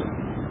case,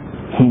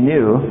 he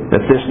knew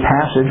that this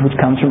passage, which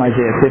comes from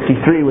Isaiah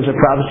 53, was a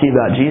prophecy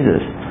about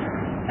Jesus.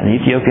 And the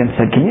Ethiopian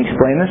said, "Can you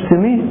explain this to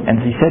me?" And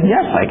he said,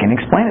 "Yes, I can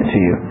explain it to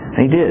you." And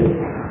he did.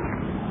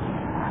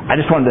 I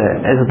just wanted to,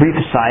 as a brief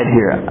aside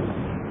here,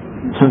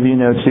 some of you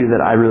know too that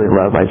I really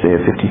love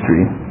Isaiah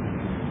 53.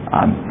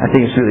 I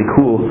think it's really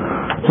cool.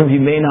 Some of you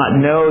may not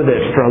know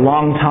that for a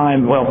long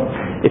time, well,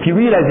 if you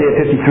read Isaiah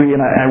 53, and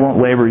I won't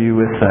labor you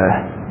with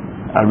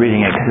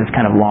reading it because it's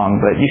kind of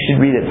long, but you should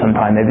read it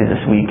sometime, maybe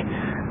this week.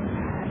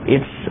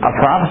 It's a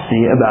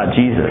prophecy about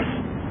Jesus,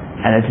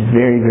 and it's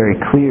very, very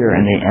clear,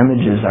 and the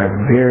images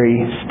are very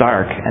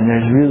stark, and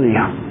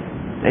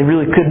they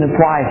really couldn't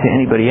apply to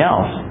anybody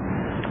else.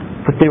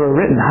 But they were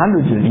written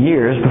hundreds of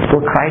years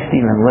before Christ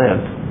even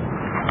lived.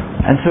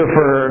 And so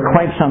for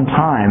quite some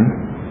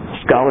time,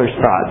 scholars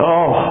thought,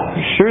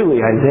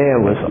 surely Isaiah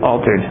was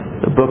altered.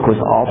 The book was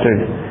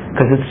altered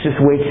because it's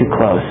just way too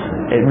close.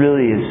 It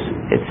really is.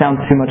 It sounds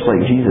too much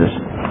like Jesus.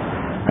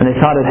 And they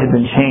thought it had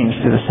been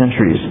changed through the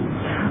centuries.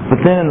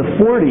 But then in the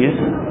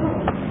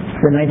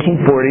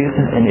 1940s,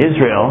 in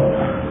Israel,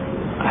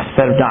 a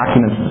set of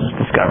documents was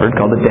discovered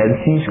called the Dead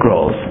Sea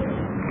Scrolls.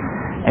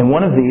 And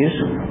one of these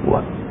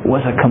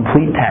was a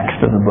complete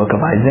text of the book of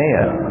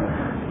Isaiah.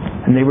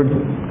 And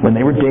when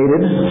they were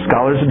dated,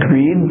 scholars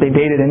agreed, they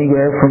dated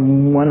anywhere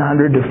from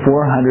 100 to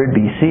 400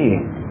 BC.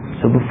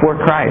 So before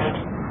Christ.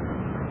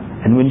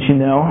 And wouldn't you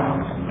know,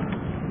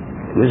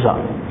 it was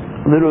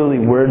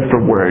literally word for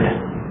word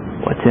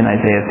what's in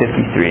Isaiah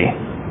 53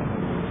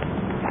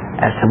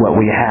 as to what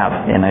we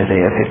have in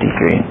Isaiah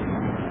 53.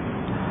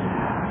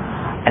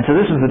 And so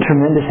this was a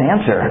tremendous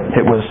answer.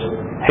 It was,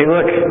 hey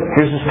look,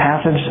 here's this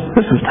passage.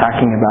 This was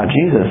talking about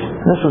Jesus.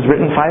 This was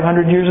written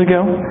 500 years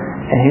ago.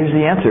 And here's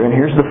the answer, and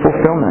here's the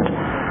fulfillment.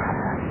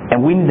 And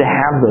we need to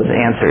have those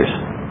answers.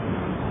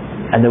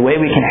 And the way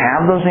we can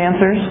have those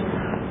answers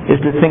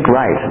is to think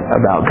right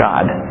about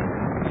God.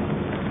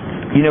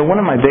 You know, one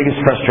of my biggest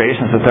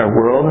frustrations with our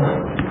world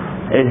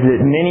is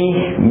that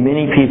many,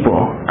 many people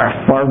are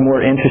far more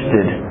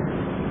interested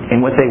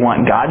in what they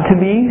want God to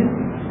be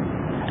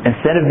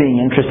instead of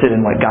being interested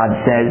in what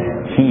God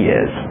says He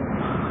is.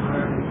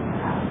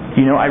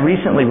 You know, I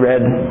recently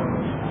read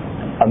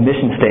a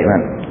mission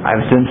statement. I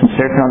was doing some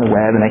searching on the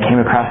web, and I came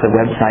across a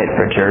website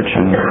for a church,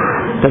 and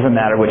it doesn't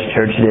matter which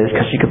church it is,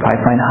 because you could probably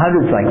find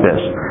hundreds like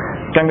this.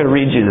 So I'm going to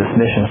read you this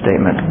mission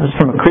statement. This is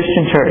from a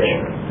Christian church.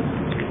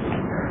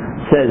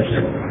 It says,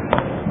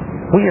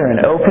 "We are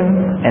an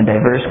open and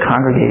diverse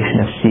congregation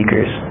of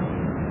seekers,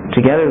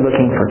 together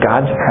looking for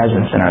God's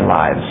presence in our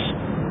lives.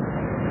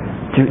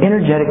 Through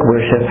energetic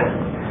worship,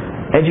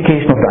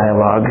 educational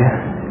dialogue,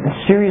 and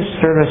serious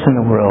service in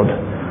the world,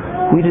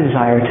 we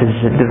desire to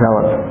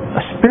develop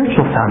a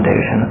spiritual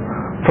foundation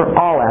for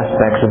all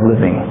aspects of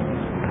living.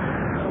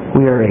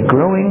 We are a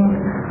growing,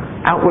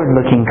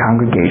 outward-looking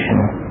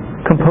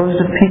congregation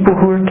composed of people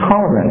who are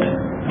tolerant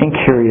and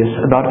curious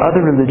about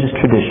other religious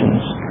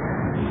traditions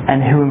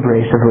and who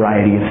embrace a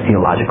variety of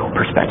theological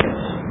perspectives."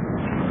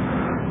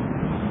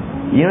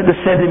 You know what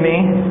this said to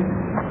me?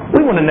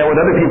 We want to know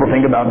what other people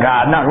think about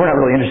God. We're not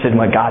really interested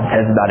in what God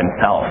says about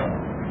Himself.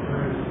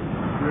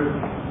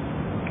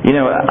 You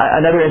know,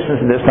 another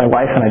instance of this, my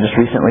wife and I just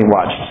recently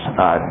watched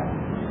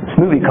this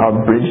movie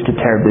called Bridge to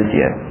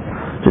Terabithia.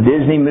 It's a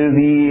Disney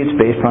movie. It's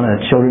based on a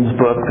children's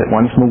book that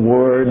won some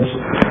awards.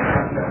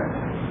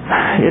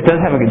 It does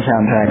have a good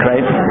soundtrack,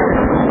 right?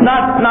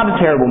 Not a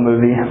terrible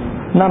movie.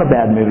 Not a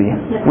bad movie.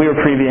 We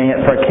were previewing it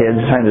for our kids,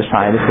 trying to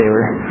decide if they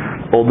were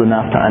old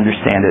enough to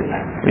understand it.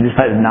 We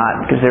decided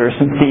not, because there were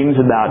some themes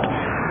about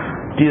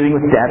dealing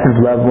with death of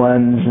loved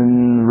ones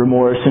and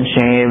remorse and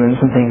shame and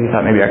some things we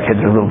thought maybe our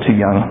kids are a little too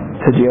young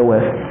to deal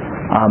with.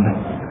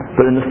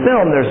 But in the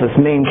film, there's this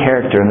main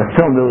character, and the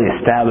film really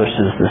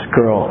establishes this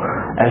girl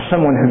as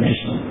someone who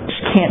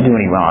just can't do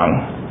any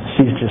wrong.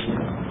 She's just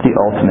the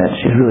ultimate.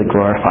 She's really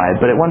glorified.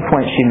 But at one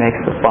point, she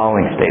makes the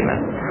following statement,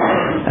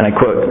 and I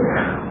quote,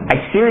 "I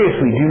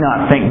seriously do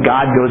not think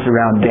God goes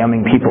around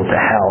damning people to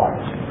hell.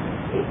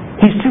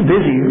 He's too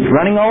busy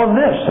running all of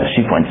this," as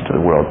she points to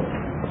the world.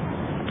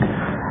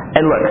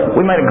 And look,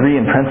 we might agree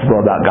in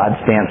principle about God's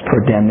stance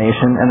toward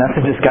damnation, and that's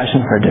a discussion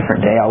for a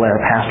different day. I'll let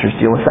our pastors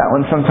deal with that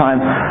one sometime.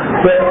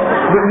 But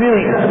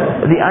really,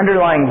 the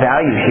underlying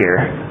value here,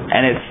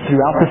 and it's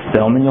throughout this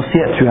film, and you'll see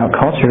it throughout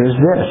culture, is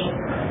this.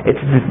 It's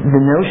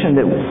the notion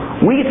that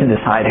we get to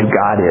decide who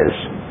God is.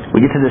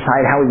 We get to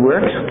decide how He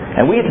works,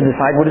 and we get to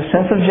decide what His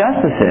sense of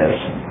justice is.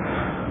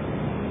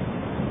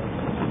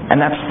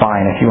 And that's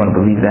fine if you want to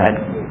believe that.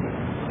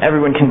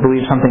 Everyone can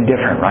believe something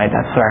different, right?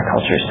 That's what our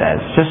culture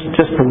says.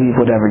 Just believe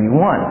whatever you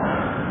want.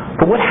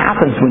 But what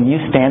happens when you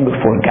stand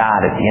before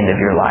God at the end of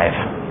your life?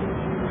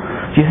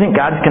 Do you think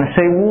God's going to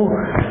say, well,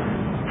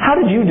 how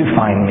did you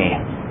define me?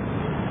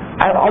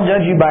 I'll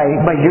judge you by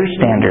your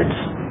standards.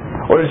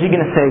 Or is He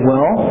going to say,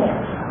 well,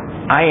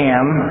 I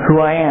am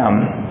who I am,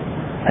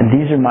 and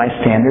these are my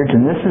standards,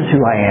 and this is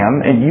who I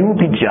am, and you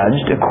will be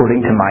judged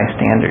according to my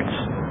standards?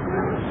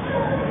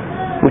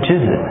 Which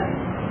is it?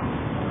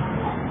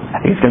 I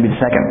think it's going to be the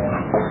second.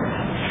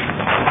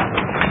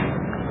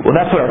 Well,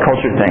 that's what our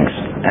culture thinks.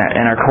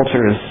 And our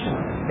culture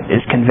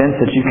is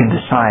convinced that you can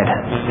decide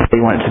what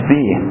they want it to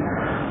be.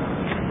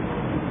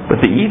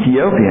 But the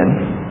Ethiopian,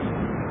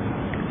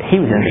 he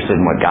was interested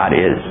in what God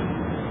is.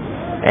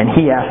 And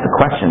he asked the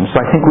question.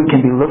 So I think we can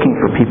be looking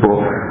for people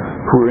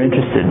who are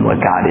interested in what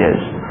God is.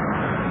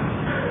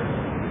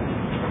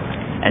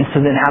 And so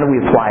then how do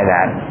we apply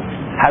that?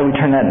 How do we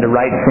turn that into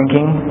right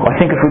thinking? Well, I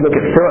think if we look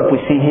at Philip,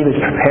 we see he was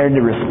prepared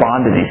to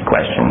respond to these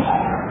questions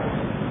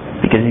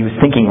because he was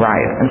thinking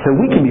right. And so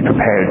we can be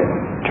prepared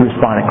to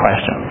respond to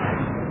questions.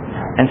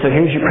 And so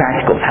here's your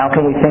practicals. How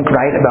can we think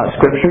right about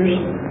Scriptures?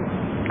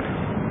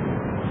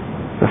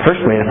 The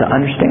first way is to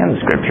understand the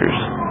Scriptures.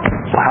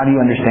 Well, how do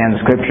you understand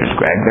the Scriptures,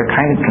 Greg? They're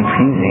kind of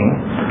confusing.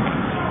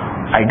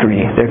 I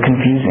agree, they're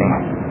confusing.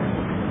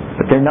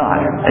 But they're not.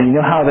 And you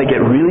know how they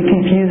get really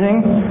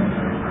confusing?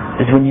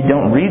 Is when you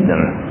don't read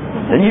them.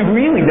 Then you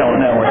really don't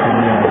know what they're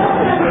doing.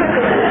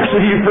 So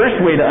your first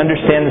way to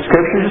understand the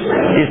Scriptures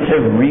is to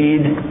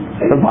read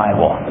the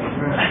Bible.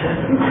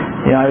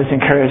 You know, I was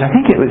encouraged, I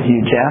think it was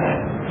you, Jeff.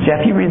 Jeff,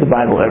 you read the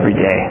Bible every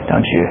day,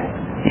 don't you?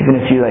 Even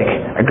if you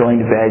are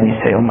going to bed and you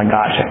say, oh my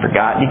gosh, I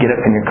forgot. You get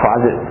up in your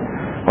closet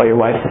while your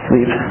wife's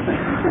asleep.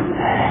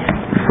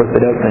 You flip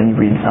it open and you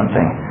read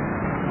something.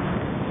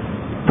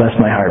 Bless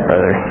my heart,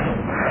 brother.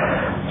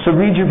 So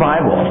read your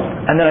Bible.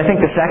 And then I think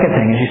the second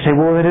thing is you say,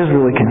 well, it is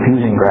really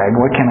confusing, Greg.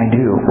 What can I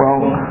do? Well,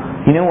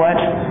 you know what?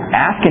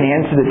 Ask and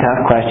answer the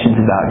tough questions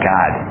about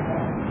God.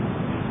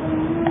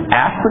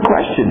 Ask the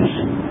questions.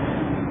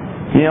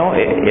 You know,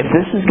 if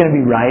this is going to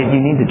be right,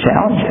 you need to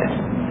challenge it.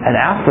 And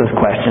ask those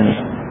questions,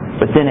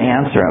 but then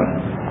answer them.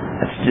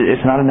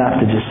 It's not enough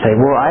to just say,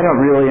 well, I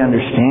don't really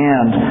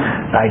understand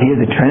the idea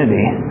of the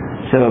Trinity,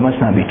 so it must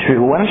not be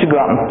true. Well, why don't you go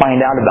out and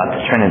find out about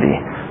the Trinity?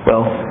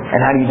 Well, and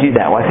how do you do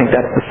that? Well, I think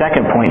that's the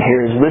second point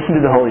here is listen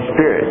to the Holy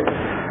Spirit.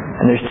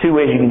 And there's two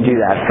ways you can do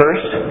that.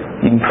 First,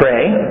 you can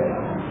pray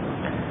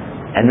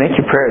and make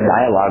your prayer a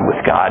dialogue with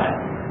God.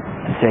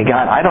 And say,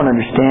 God, I don't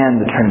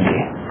understand the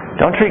Trinity.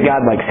 Don't treat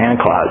God like Santa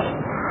Claus.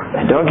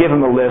 And don't give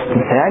him a list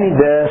and say, I need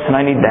this and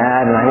I need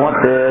that and I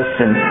want this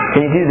and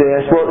can you do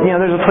this? Well, you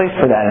know, there's a place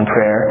for that in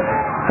prayer.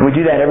 And we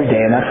do that every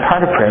day and that's part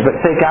of prayer. But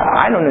say, God,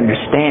 I don't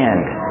understand.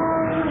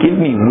 Give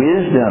me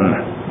wisdom.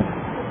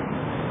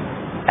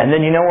 And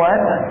then you know what?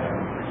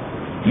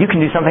 You can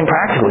do something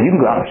practical. You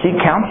can go out and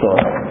seek counsel.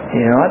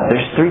 You know what?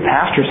 There's 3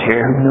 pastors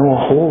here who know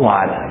a whole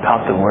lot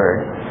about the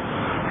Word.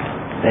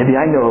 Maybe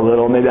I know a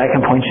little. Maybe I can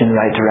point you in the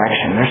right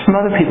direction. There's some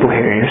other people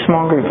here, your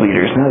small group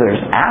leaders and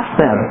others. Ask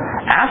them.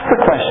 Ask the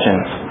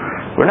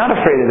questions. We're not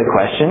afraid of the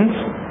questions.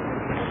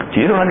 Do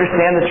you don't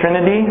understand the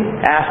Trinity?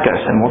 Ask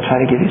us and we'll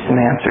try to give you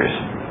some answers.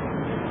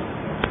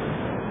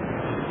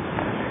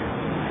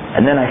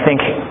 And then I think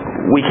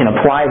we can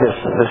apply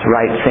this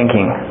right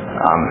thinking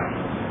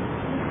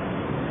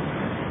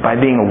by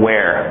being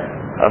aware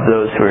of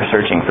those who are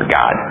searching for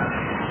God.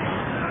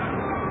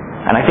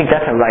 And I think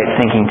that's a right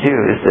thinking too,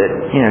 is that,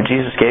 you know,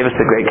 Jesus gave us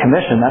the Great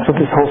Commission. That's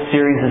what this whole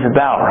series is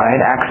about, right?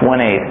 Acts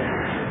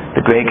 1:8,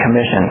 the Great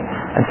Commission.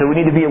 And so we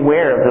need to be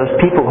aware of those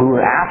people who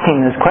are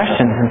asking those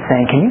questions and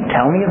saying, can you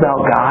tell me about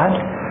God?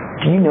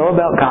 Do you know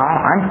about God?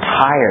 I'm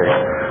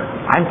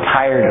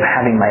tired of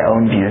having my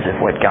own views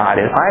of what God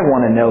is. I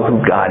want to know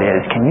who God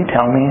is. Can you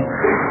tell me?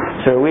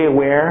 So are we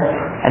aware?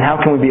 And how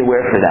can we be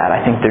aware for that?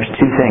 I think there's 2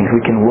 things.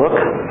 We can look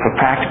for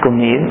practical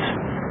needs.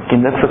 We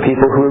can look for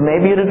people who are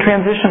maybe at a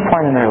transition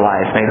point in their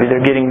life. Maybe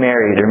they're getting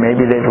married, or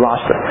maybe they've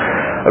lost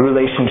a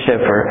relationship,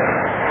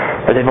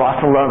 or they've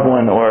lost a loved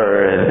one, or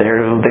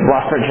they've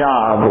lost their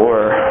job,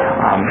 or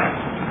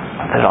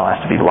it all has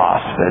to be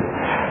lost. But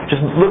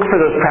just look for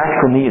those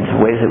practical needs,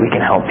 ways that we can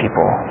help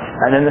people.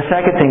 And then the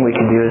second thing we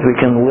can do is we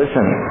can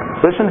listen.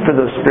 Listen for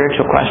those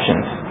spiritual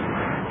questions.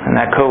 And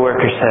that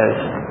coworker says,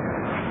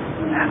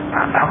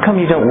 how come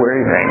you don't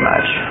worry very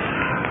much?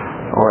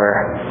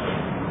 Or,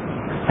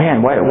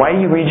 man, why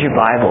do you read your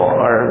Bible?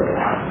 Or,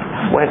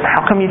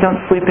 how come you don't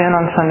sleep in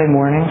on Sunday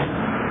mornings?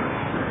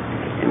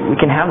 We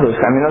can have those.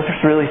 I mean, those are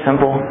really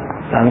simple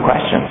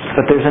questions.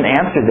 But there's an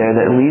answer there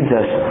that leads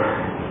us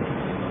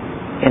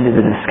into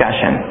the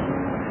discussion.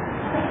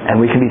 And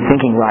we can be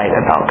thinking right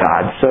about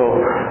God. So,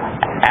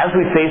 as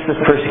we face this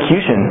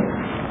persecution,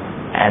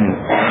 and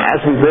as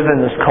we live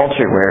in this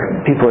culture where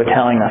people are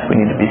telling us we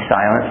need to be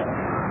silent,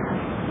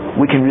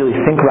 we can really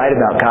think right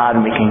about God,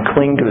 and we can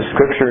cling to His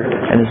Scripture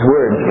and His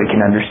Word. We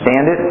can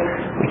understand it,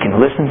 we can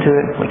listen to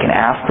it, we can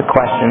ask the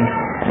questions,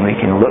 and we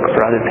can look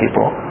for other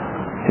people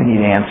who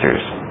need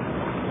answers.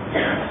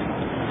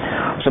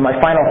 So my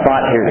final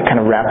thought here to kind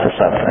of wrap this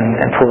up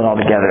and pull it all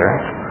together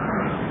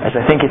is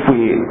I think if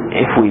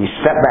we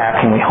step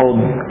back and we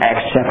hold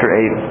Acts chapter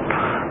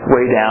 8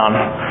 way down,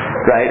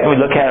 right, and we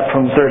look at it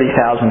from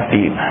 30,000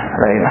 feet,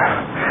 right,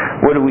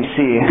 what do we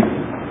see?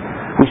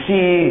 We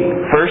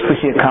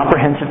see a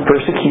comprehensive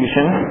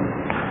persecution,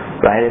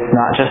 right? It's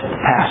not just the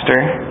pastor.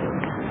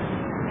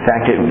 In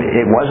fact,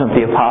 it wasn't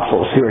the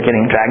apostles who were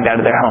getting dragged out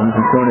of their homes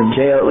and thrown in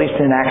jail. At least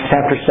in Acts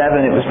chapter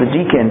 7, it was the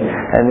deacon.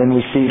 And then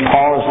we see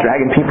Paul is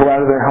dragging people out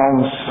of their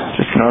homes,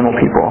 just normal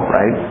people,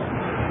 right?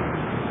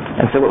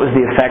 And so what was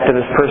the effect of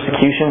this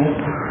persecution?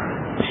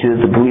 You see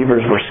that the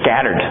believers were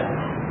scattered.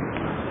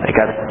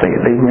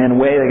 They ran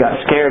away, they got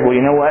scared. Well,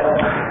 you know what?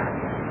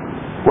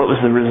 What was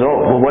the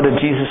result? Well, what did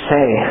Jesus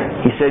say?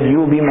 He said,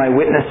 "You will be my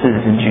witnesses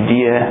in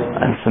Judea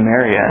and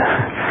Samaria."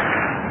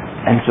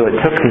 And so it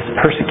took this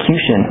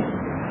persecution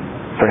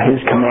for His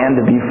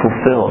command to be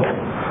fulfilled.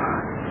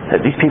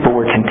 That these people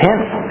were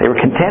content. They were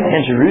content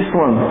in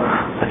Jerusalem,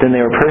 but then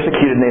they were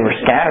persecuted and they were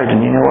scattered. And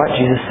you know what?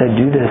 Jesus said,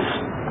 "Do this."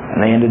 And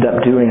they ended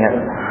up doing it.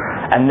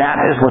 And that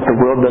is what the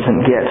world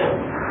doesn't get.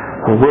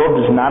 The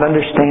world does not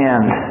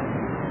understand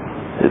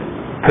that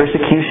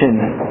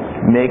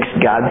persecution makes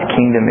God's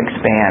kingdom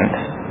expand.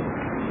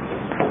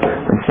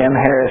 When Sam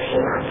Harris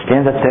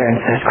stands up there and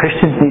says,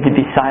 "Christians need to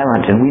be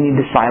silent and we need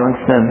to silence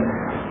them,"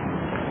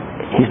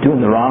 he's doing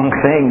the wrong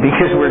thing,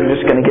 because we're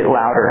just going to get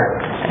louder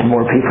and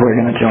more people are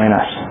going to join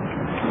us.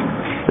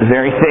 The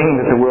very thing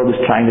that the world is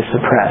trying to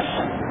suppress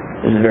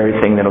is the very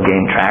thing that will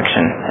gain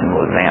traction and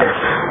will advance.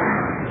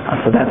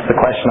 So that's the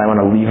question I want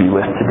to leave you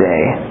with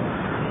today,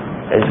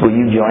 is will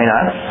you join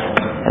us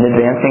in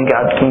advancing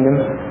God's kingdom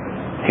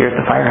here at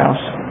the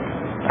Firehouse?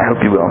 I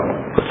hope you will.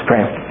 Let's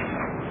pray.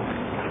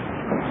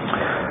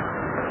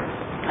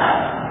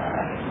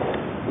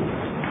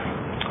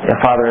 Yeah,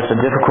 Father, it's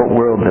a difficult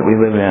world that we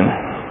live in.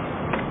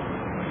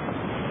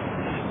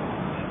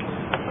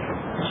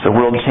 The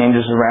world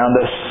changes around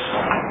us,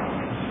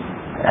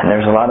 and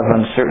there's a lot of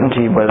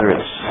uncertainty, whether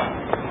it's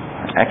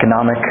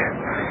economic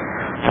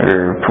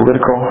or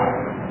political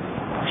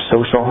or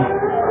social.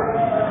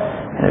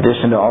 In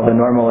addition to all the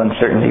normal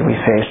uncertainty we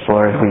face,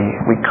 Lord,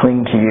 we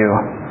cling to You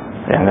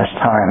in this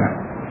time.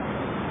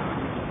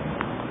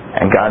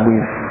 And God,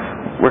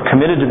 we're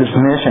committed to this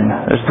mission.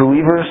 As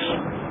believers,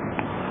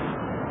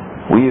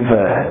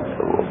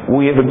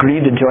 we have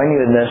agreed to join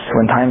You in this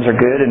when times are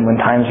good and when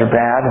times are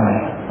bad, and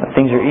when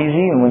things are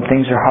easy and when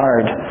things are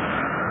hard.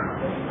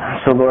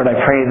 So Lord, I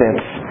pray that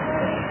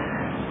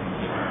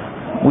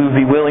we would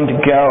be willing to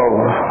go,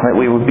 that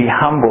we would be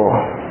humble,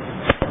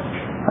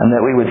 and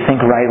that we would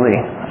think rightly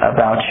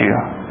about You.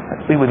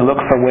 That we would look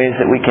for ways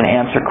that we can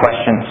answer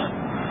questions.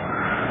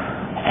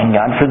 And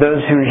God, for those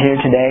who are here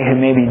today who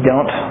maybe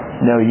don't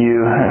know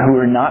You, who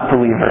are not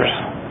believers,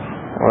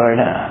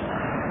 Lord,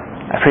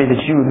 I pray that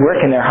You would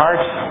work in their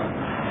hearts.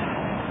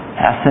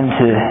 I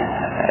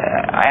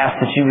ask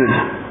that You would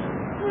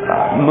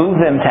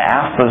move them to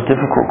ask those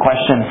difficult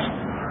questions,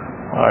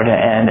 Lord,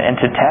 and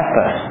to test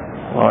us,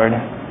 Lord.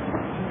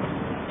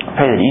 I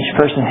pray that each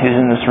person who's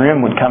in this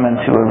room would come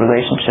into a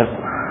relationship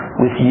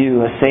with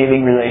You, a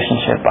saving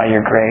relationship by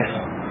Your grace,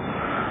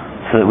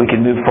 so that we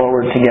can move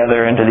forward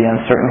together into the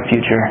uncertain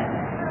future.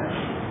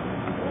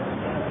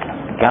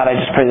 God, I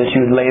just pray that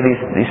You would lay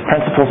these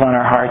principles on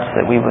our hearts,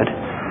 that we would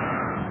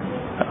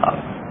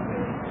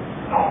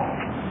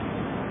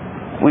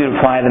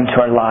apply them to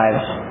our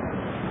lives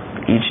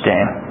each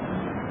day.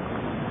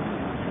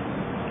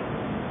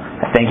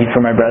 I thank You for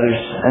my brothers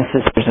and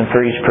sisters and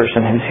for each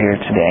person who's here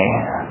today.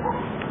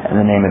 In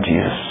the name of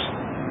Jesus.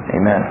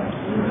 Amen.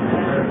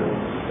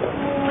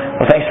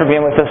 Well, thanks for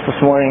being with us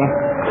this morning.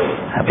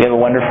 Hope you have a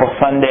wonderful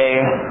Sunday.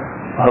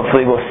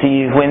 Hopefully we'll see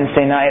you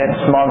Wednesday night at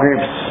small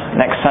groups,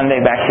 next Sunday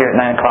back here at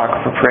 9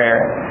 o'clock for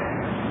prayer.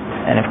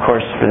 And of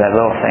course for that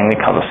little thing we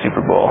call the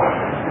Super Bowl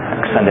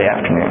next Sunday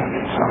afternoon.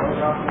 So,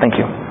 thank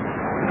you.